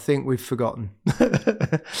 I think we've forgotten.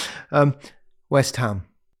 West Ham.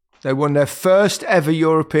 They won their first ever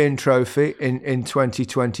European trophy in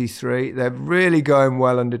 2023. They're really going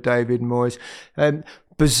well under David Moyes.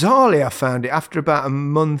 Bizarrely, I found it, after about a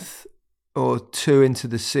month or two into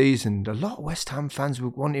the season, a lot of West Ham fans were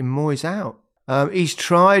wanting Moyes out. He's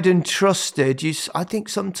tried and trusted. I think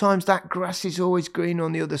sometimes that grass is always green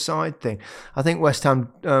on the other side thing. I think West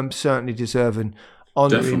Ham certainly deserve an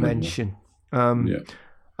honorary mention.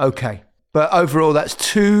 Okay. But overall, that's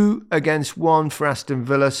 2-1 for Aston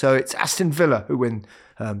Villa. So it's Aston Villa who win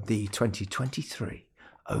the 2023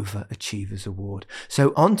 Overachievers Award.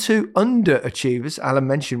 So on to underachievers. Alan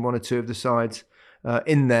mentioned one or two of the sides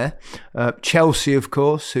in there. Chelsea, of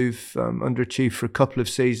course, who've underachieved for a couple of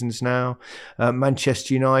seasons now.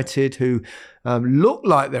 Manchester United, who look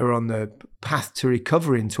like they're on the path to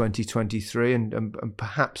recovery in 2023. And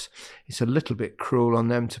perhaps it's a little bit cruel on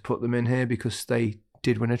them to put them in here because they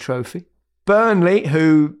did win a trophy. Burnley,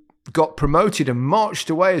 who got promoted and marched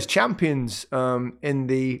away as champions in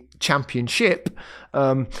the Championship,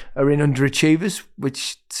 are in underachievers,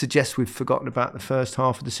 which suggests we've forgotten about the first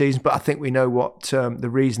half of the season. But I think we know what the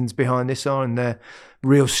reasons behind this are and their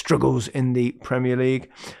real struggles in the Premier League.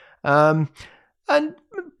 And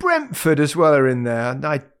Brentford as well are in there. And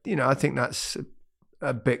I think that's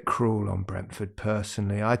a bit cruel on Brentford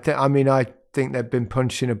personally. I think they've been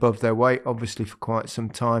punching above their weight, obviously, for quite some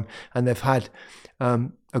time. And they've had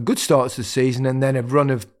a good start to the season and then a run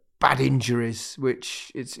of bad injuries,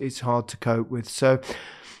 which it's hard to cope with. So,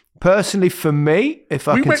 personally, for me, if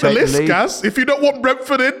I can take the lead... We make the list, Gaz. If you don't want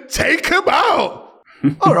Brentford in, take them out.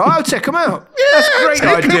 All right, I'll take them out. Yeah, that's a great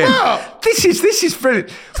take idea. Them out. This is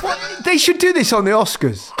brilliant. They should do this on the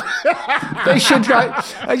Oscars. They should,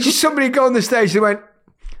 just somebody go on the stage and went,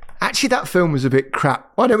 actually, that film was a bit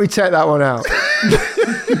crap. Why don't we take that one out?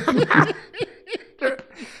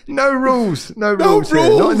 No rules. No rules.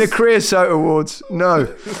 Not in the Creosote Awards. No.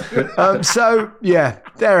 So, yeah,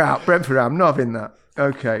 they're out. Brentford, I'm not having that.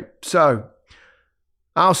 Okay, so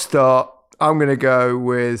I'll start. I'm going to go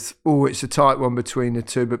with, it's a tight one between the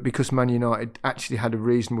two, but because Man United actually had a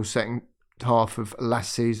reasonable second half of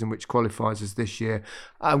last season, which qualifies as this year,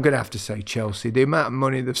 I'm going to have to say Chelsea. The amount of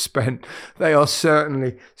money they've spent, they are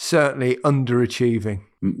certainly underachieving.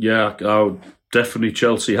 Yeah, definitely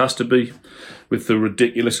Chelsea has to be, with the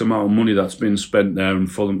ridiculous amount of money that's been spent there,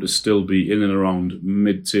 and for them to still be in and around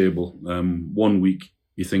mid-table. 1 week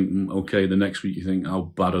you think, okay, the next week you think, how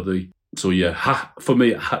bad are they? So yeah, for me,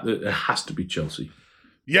 it has to be Chelsea.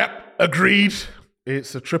 Yep, agreed.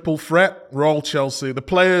 It's a triple threat. We're all Chelsea. The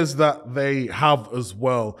players that they have as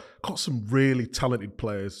well, got some really talented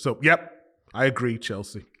players. So, yep, I agree,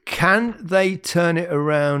 Chelsea. Can they turn it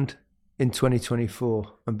around in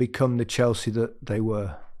 2024 and become the Chelsea that they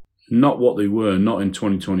were? Not what they were, not in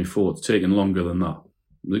 2024. It's taken longer than that.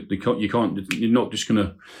 You're not just going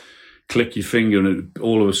to click your finger and it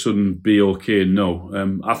all of a sudden be okay.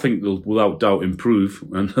 No, I think they'll without doubt improve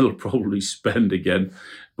and they'll probably spend again.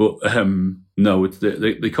 But no,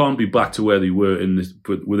 they can't be back to where they were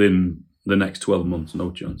within the next 12 months.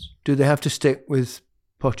 No chance. Do they have to stick with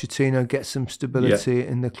Pochettino, get some stability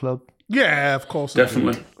in the club? Yeah, of course.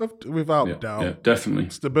 Definitely. Without doubt. Yeah, definitely.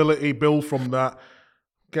 Stability, build from that.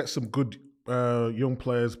 Get some good young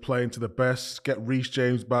players playing to the best. Get Reece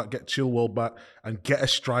James back, get Chilwell back, and get a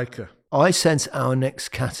striker. I sense our next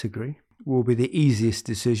category will be the easiest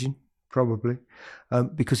decision, probably,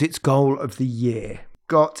 because it's goal of the year.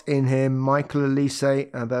 got in here Michael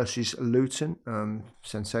Olise versus Luton.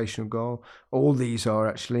 Sensational goal. All these are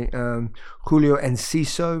actually. Julio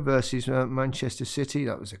Enciso versus Manchester City.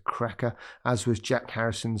 That was a cracker, as was Jack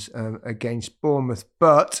Harrison's against Bournemouth.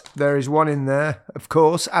 But there is one in there, of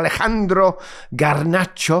course, Alejandro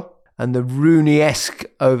Garnacho and the Rooney-esque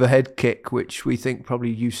overhead kick, which we think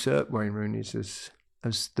probably usurped Wayne Rooney's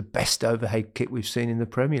as the best overhead kick we've seen in the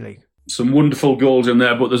Premier League. Some wonderful goals in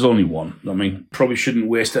there, but there's only one. I mean, probably shouldn't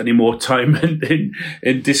waste any more time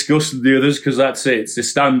in discussing the others, because that's it. It's the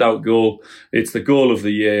standout goal. It's the goal of the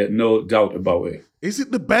year, no doubt about it. Is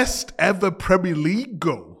it the best ever Premier League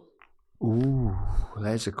goal? Ooh,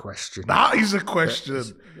 there's a question. That is a question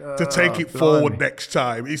to take it forward next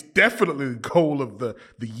time. It's definitely the goal of the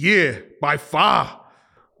year, by far.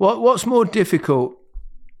 What's more difficult?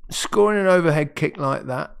 Scoring an overhead kick like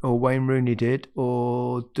that, or Wayne Rooney did,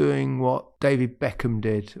 or doing what David Beckham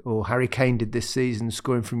did, or Harry Kane did this season,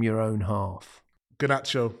 scoring from your own half?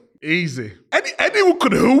 Garnacho, easy. Anyone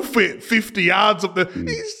could hoof it 50 yards up the...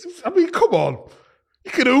 I mean, come on.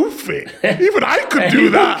 You can hoof it. Even I could do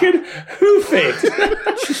that. You can hoof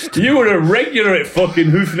it. You were a regular at fucking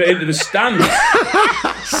hoofing it into the stand.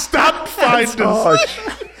 Stand finders.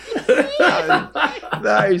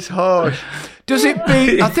 That is harsh. Does it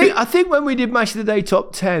beat? I think when we did Match of the Day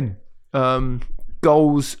top 10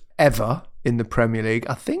 goals ever in the Premier League,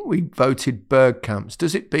 I think we voted Bergkamp's.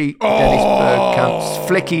 Does it beat Dennis Bergkamp's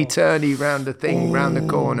flicky turny round the thing round the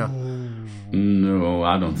corner? No,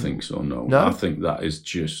 I don't think so. No, I think that is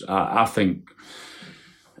just. I think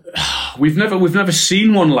we've never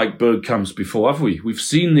seen one like Bergkamp's before, have we? We've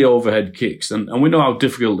seen the overhead kicks, and we know how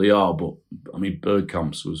difficult they are. But I mean,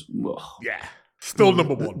 Bergkamp's was still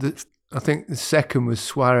number one. I think the second was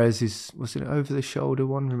Suarez's, was it over the shoulder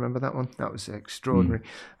one? Remember that one? That was extraordinary.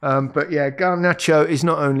 But yeah, Garnacho is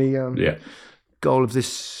not only goal of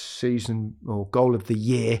this season or goal of the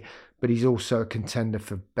year, but he's also a contender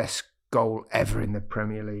for best goal ever in the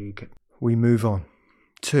Premier League. We move on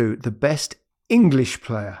to the best English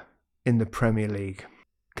player in the Premier League.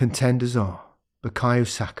 Contenders are Bukayo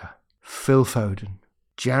Saka, Phil Foden,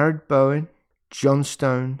 Jared Bowen, John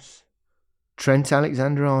Stones, Trent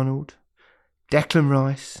Alexander-Arnold, Declan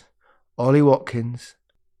Rice, Ollie Watkins,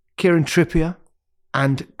 Kieran Trippier,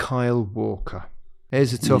 and Kyle Walker.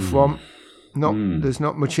 Here's a tough one. There's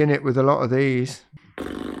not much in it with a lot of these.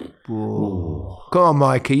 Come on,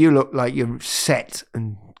 Micah, you look like you're set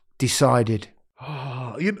and decided.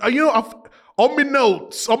 You know, on my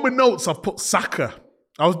notes, I've put Saka.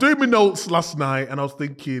 I was doing my notes last night, and I was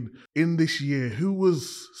thinking, in this year, who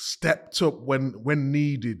was stepped up when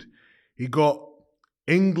needed? He got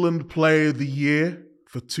England Player of the Year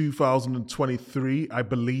for 2023, I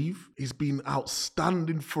believe. He's been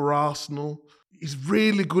outstanding for Arsenal. He's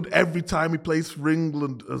really good every time he plays for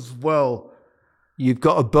England as well. You've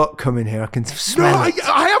got a butt coming here. I can smell it.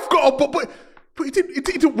 I have got a butt, but he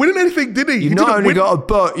didn't win anything, did he? You've not only got a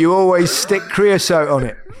butt, you always stick creosote on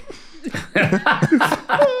it.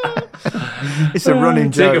 It's a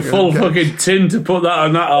running joke. Take a full fucking tin to put that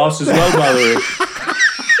on that arse as well, by the way.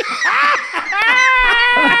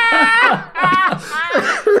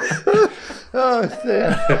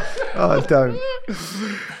 Oh, don't.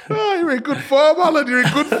 You're in good form, Alan. You're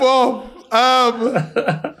in good form.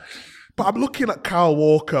 But I'm looking at Kyle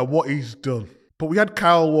Walker, what he's done. But we had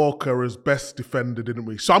Kyle Walker as best defender, didn't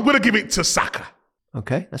we? So I'm going to give it to Saka.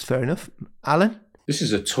 Okay, that's fair enough. Alan? This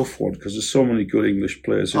is a tough one because there's so many good English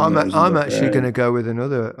players. I'm actually going to go with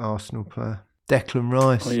another Arsenal player, Declan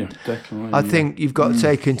Rice. Oh, yeah, Declan Rice. I think you've got to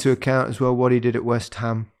take into account as well what he did at West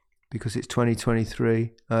Ham, because it's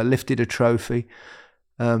 2023, lifted a trophy.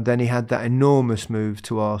 Then he had that enormous move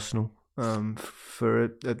to Arsenal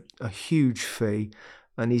for a huge fee.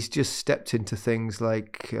 And he's just stepped into things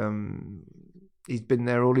like he's been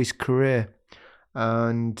there all his career.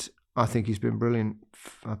 And I think he's been brilliant.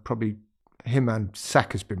 Probably him and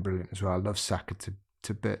Saka's been brilliant as well. I love Saka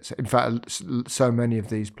to bits. In fact, so many of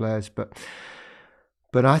these players. But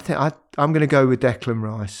I think I'm going to go with Declan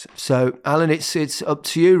Rice. So, Alan, it's up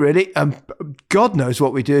to you, really. God knows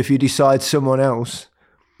what we do if you decide someone else.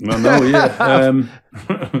 I know, yeah.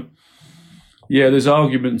 Yeah, there's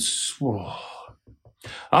arguments. Whoa.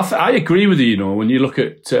 I agree with you, you know, when you look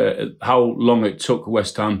at how long it took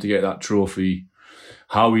West Ham to get that trophy,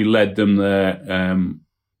 how he led them there,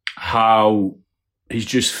 how he's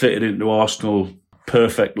just fitted into Arsenal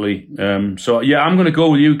perfectly. So, yeah, I'm going to go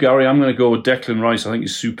with you, Gary. I'm going to go with Declan Rice. I think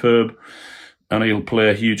he's superb, and he'll play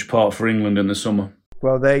a huge part for England in the summer.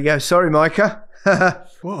 Well, there you go. Sorry, Micah.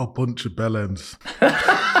 What a bunch of bellends.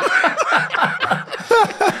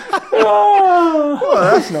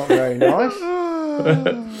 Well, that's not very nice.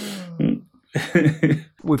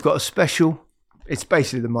 We've got a special. It's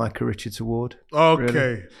basically the Micah Richards Award. Okay.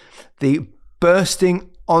 Really. The Bursting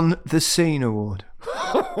on the Scene Award.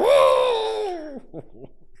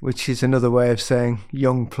 Which is another way of saying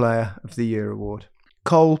Young Player of the Year Award.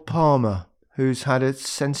 Cole Palmer, who's had a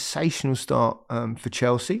sensational start for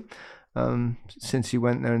Chelsea since he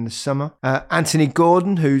went there in the summer. Anthony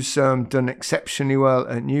Gordon, who's done exceptionally well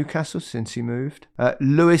at Newcastle since he moved.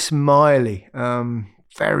 Lewis Miley,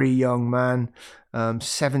 very young man,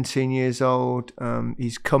 17 years old.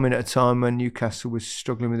 He's come in at a time when Newcastle was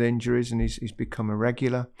struggling with injuries, and he's become a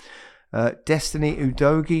regular. Destiny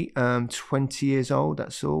Udogie, 20 years old,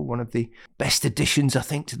 that's all. One of the best additions, I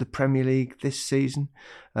think, to the Premier League this season.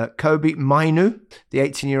 Kobe Mainu, the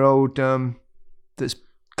 18-year-old that's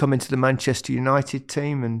come into the Manchester United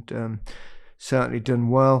team and certainly done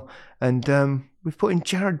well. And we've put in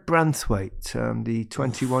Jared Branthwaite, the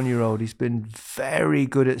 21-year-old. He's been very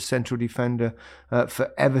good at central defender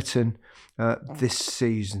for Everton this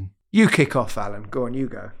season. You kick off, Alan. Go on, you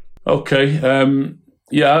go. Okay.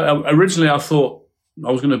 Originally I thought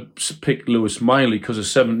I was going to pick Lewis Miley because of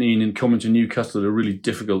 17 and coming to Newcastle at a really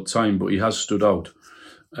difficult time, but he has stood out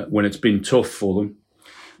when it's been tough for them.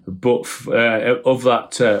 But of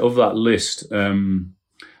that list, I'm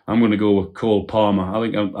going to go with Cole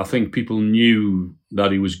Palmer. I think people knew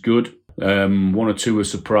that he was good. One or two were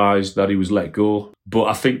surprised that he was let go. But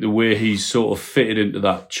I think the way he's sort of fitted into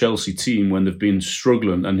that Chelsea team when they've been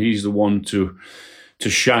struggling, and he's the one to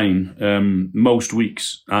shine most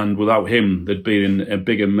weeks, and without him they'd be in a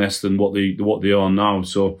bigger mess than what they are now.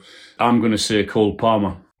 So I'm going to say Cole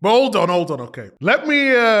Palmer. But hold on, okay. Let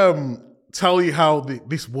me tell you how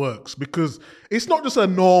this works, because it's not just a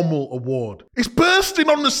normal award. It's bursting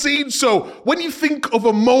on the scene. So when you think of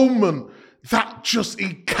a moment that just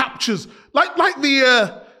he captures, like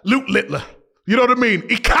the Luke Littler, you know what I mean?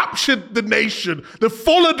 He captured the nation. They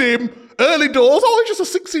followed him early doors. Oh, he's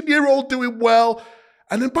just a 16-year-old doing well.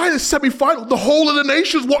 And then by the semi-final, the whole of the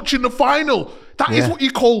nation's watching the final. That is what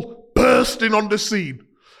you call bursting on the scene.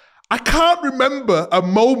 I can't remember a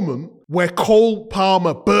moment where Cole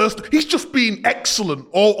Palmer burst. He's just been excellent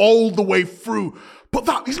all the way through.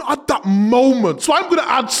 But he's not had that moment. So I'm going to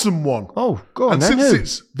add someone. Oh, go on. And since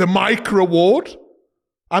it's the Micah Award,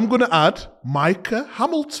 I'm going to add Micah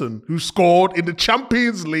Hamilton, who scored in the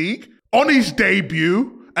Champions League on his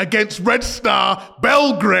debut against Red Star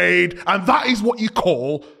Belgrade, and that is what you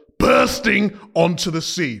call bursting onto the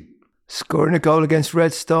scene. Scoring a goal against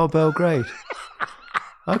Red Star Belgrade.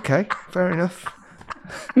 Okay, fair enough.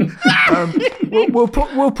 We'll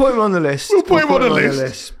put him on the list. We'll put him on the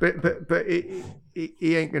list. But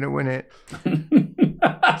he ain't going to win it.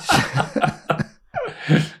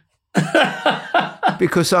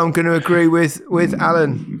 Because I'm going to agree with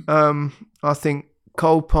Alan. I think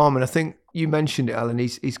Cole Palmer, I think you mentioned it, Alan,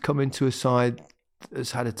 he's come into a side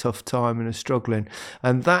that's had a tough time and is struggling.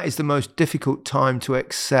 And that is the most difficult time to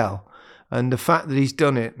excel. And the fact that he's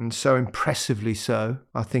done it, and so impressively so,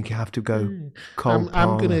 I think you have to go Cole Palmer.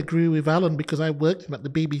 I'm going to agree with Alan, because I worked him at the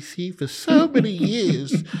BBC for so many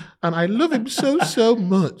years, and I love him so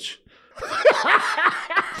much. Look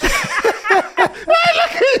at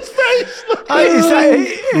his face.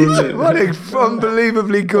 What an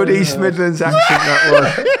unbelievably good East Midlands accent that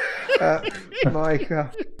was.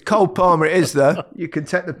 Micah. Cole Palmer it is, though. You can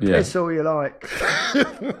take the piss all you like.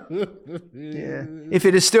 Yeah. If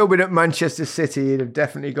it had still been at Manchester City, he'd have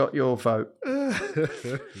definitely got your vote.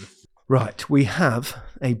 Right, we have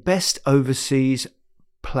a Best Overseas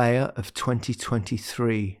Player of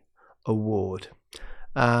 2023 award.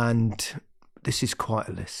 And this is quite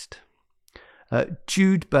a list.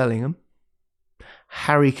 Jude Bellingham,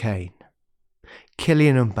 Harry Kane,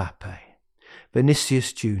 Kylian Mbappe,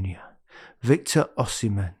 Vinicius Jr., Victor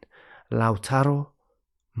Osimhen, Lautaro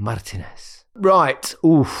Martinez. Right.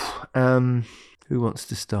 Oof. Who wants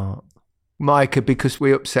to start? Micah, because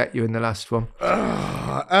we upset you in the last one.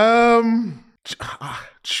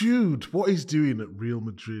 Jude, what he's doing at Real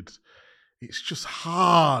Madrid, it's just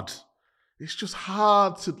hard. It's just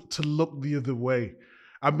hard to look the other way.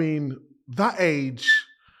 I mean, that age,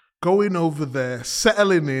 going over there,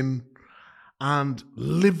 settling in, and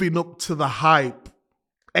living up to the hype.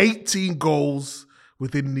 18 goals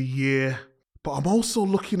within the year. But I'm also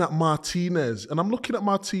looking at Martinez. And I'm looking at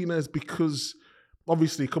Martinez because,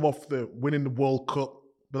 obviously, come off the winning the World Cup,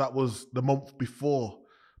 but that was the month before.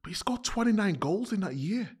 But he scored 29 goals in that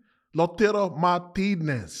year. Lautaro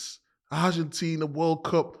Martinez, Argentina World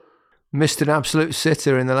Cup. Missed an absolute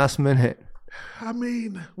sitter in the last minute. I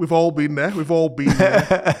mean, we've all been there.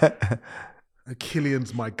 And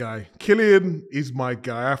Kylian's my guy. Kylian is my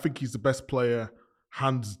guy. I think he's the best player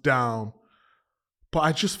hands down. But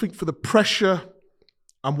I just think for the pressure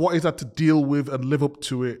and what he's had to deal with and live up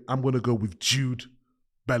to it, I'm going to go with Jude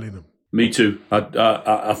Bellingham. Me too.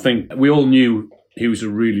 I think we all knew he was a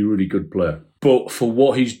really, really good player. But for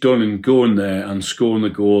what he's done in going there and scoring the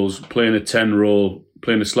goals, playing a 10 role,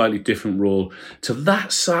 playing a slightly different role, to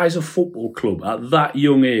that size of football club at that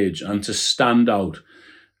young age, and to stand out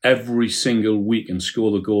every single week and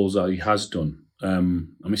score the goals that he has done.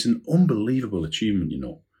 It's an unbelievable achievement,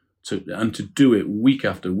 to do it week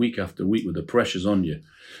after week after week with the pressures on you.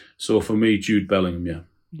 So for me, Jude Bellingham, yeah.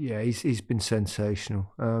 Yeah, he's been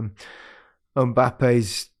sensational.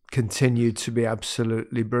 Mbappe's continued to be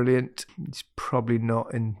absolutely brilliant. He's probably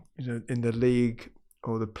not in the league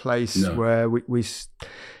or the place where he's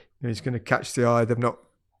going to catch the eye. They're not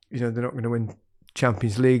going to win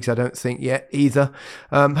Champions Leagues, I don't think, yet either.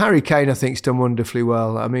 Harry Kane, I think, has done wonderfully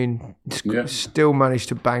well. I mean, still managed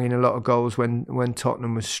to bang in a lot of goals when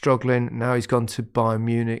Tottenham was struggling. Now he's gone to Bayern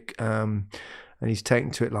Munich, and he's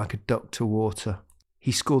taken to it like a duck to water.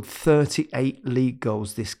 He scored 38 league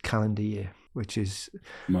goals this calendar year, which is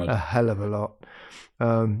a hell of a lot.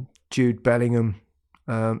 Jude Bellingham,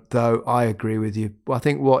 though, I agree with you. I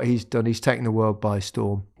think what he's done, he's taken the world by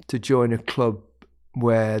storm. To join a club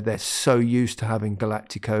where they're so used to having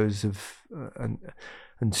Galacticos and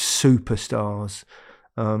superstars,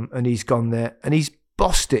 and he's gone there and he's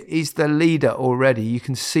bossed it. He's the leader already. You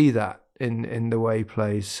can see that in the way he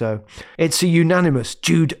plays. So it's a unanimous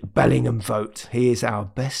Jude Bellingham vote. He is our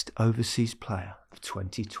best overseas player of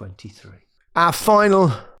 2023. Our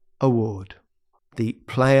final award, the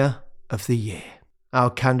Player of the Year.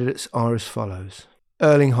 Our candidates are as follows: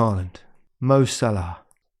 Erling Haaland, Mo Salah,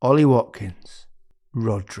 Ollie Watkins,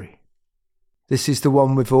 Rodri. This is the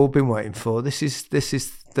one we've all been waiting for. This is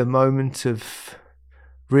the moment of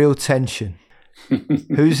real tension.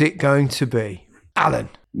 Who's it going to be? Alan.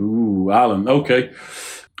 Ooh, Alan. Okay.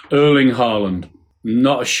 Erling Haaland.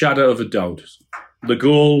 Not a shadow of a doubt. The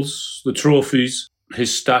goals, the trophies,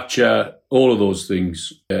 his stature, all of those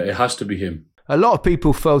things. It has to be him. A lot of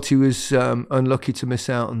people felt he was unlucky to miss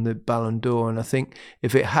out on the Ballon d'Or, and I think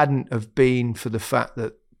if it hadn't have been for the fact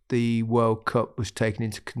that the World Cup was taken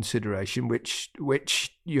into consideration, which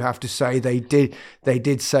you have to say they did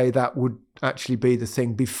say that would actually be the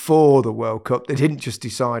thing before the World Cup. They didn't just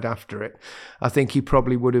decide after it. I think he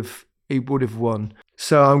probably would have won.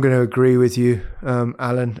 So I'm going to agree with you,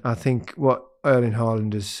 Alan. I think what Erling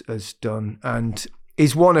Haaland has done, and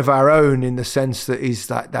he's one of our own in the sense that he's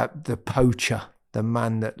that the poacher, the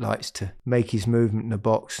man that likes to make his movement in the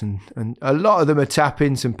box. And a lot of them are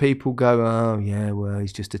tap-ins, and people go, oh, yeah, well,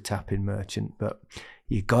 he's just a tap-in merchant. But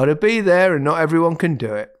you got to be there, and not everyone can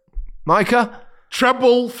do it. Micah?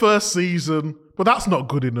 Treble first season, but that's not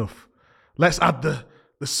good enough. Let's add the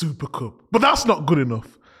Super Cup, but that's not good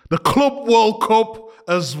enough. The Club World Cup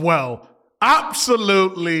as well.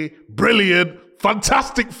 Absolutely brilliant.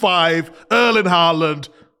 Fantastic five. Erling Haaland,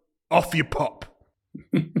 off you pop.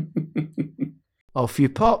 Off you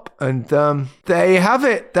pop. And there you have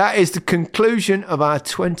it. That is the conclusion of our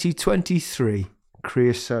 2023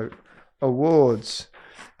 Creosote Awards.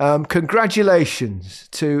 Congratulations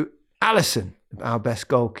to Alisson, our best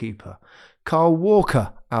goalkeeper, Kyle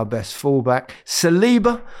Walker, our best fullback,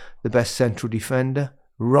 Saliba, the best central defender,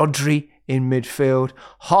 Rodri in midfield,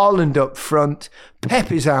 Haaland up front,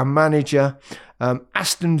 Pep is our manager,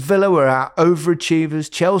 Aston Villa were our overachievers,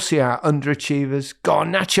 Chelsea our underachievers,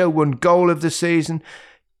 Garnacho won goal of the season,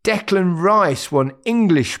 Declan Rice won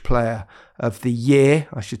English player of the year,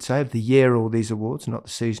 I should say, of the year, all these awards, not the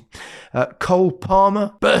season. Cole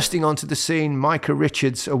Palmer bursting onto the scene, Micah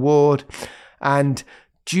Richards award, and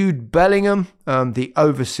Jude Bellingham, the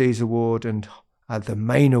overseas award, and the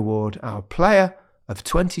main award, our player of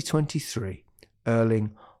 2023,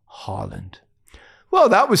 Erling Haaland. Well,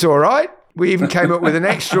 that was all right. We even came up with an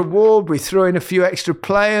extra award. We threw in a few extra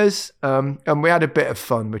players, and we had a bit of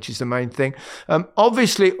fun, which is the main thing.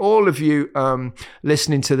 Obviously, all of you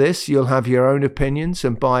listening to this, you'll have your own opinions,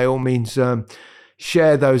 and by all means,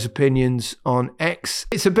 share those opinions on X.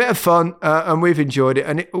 It's a bit of fun, and we've enjoyed it.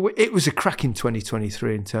 And it was a cracking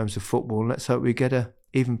 2023 in terms of football. And let's hope we get a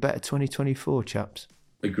even better 2024, chaps.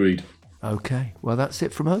 Agreed. Okay, well, that's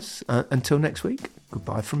it from us. Until next week,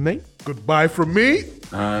 goodbye from me. Goodbye from me.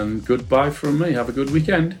 And goodbye from me. Have a good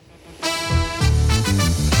weekend.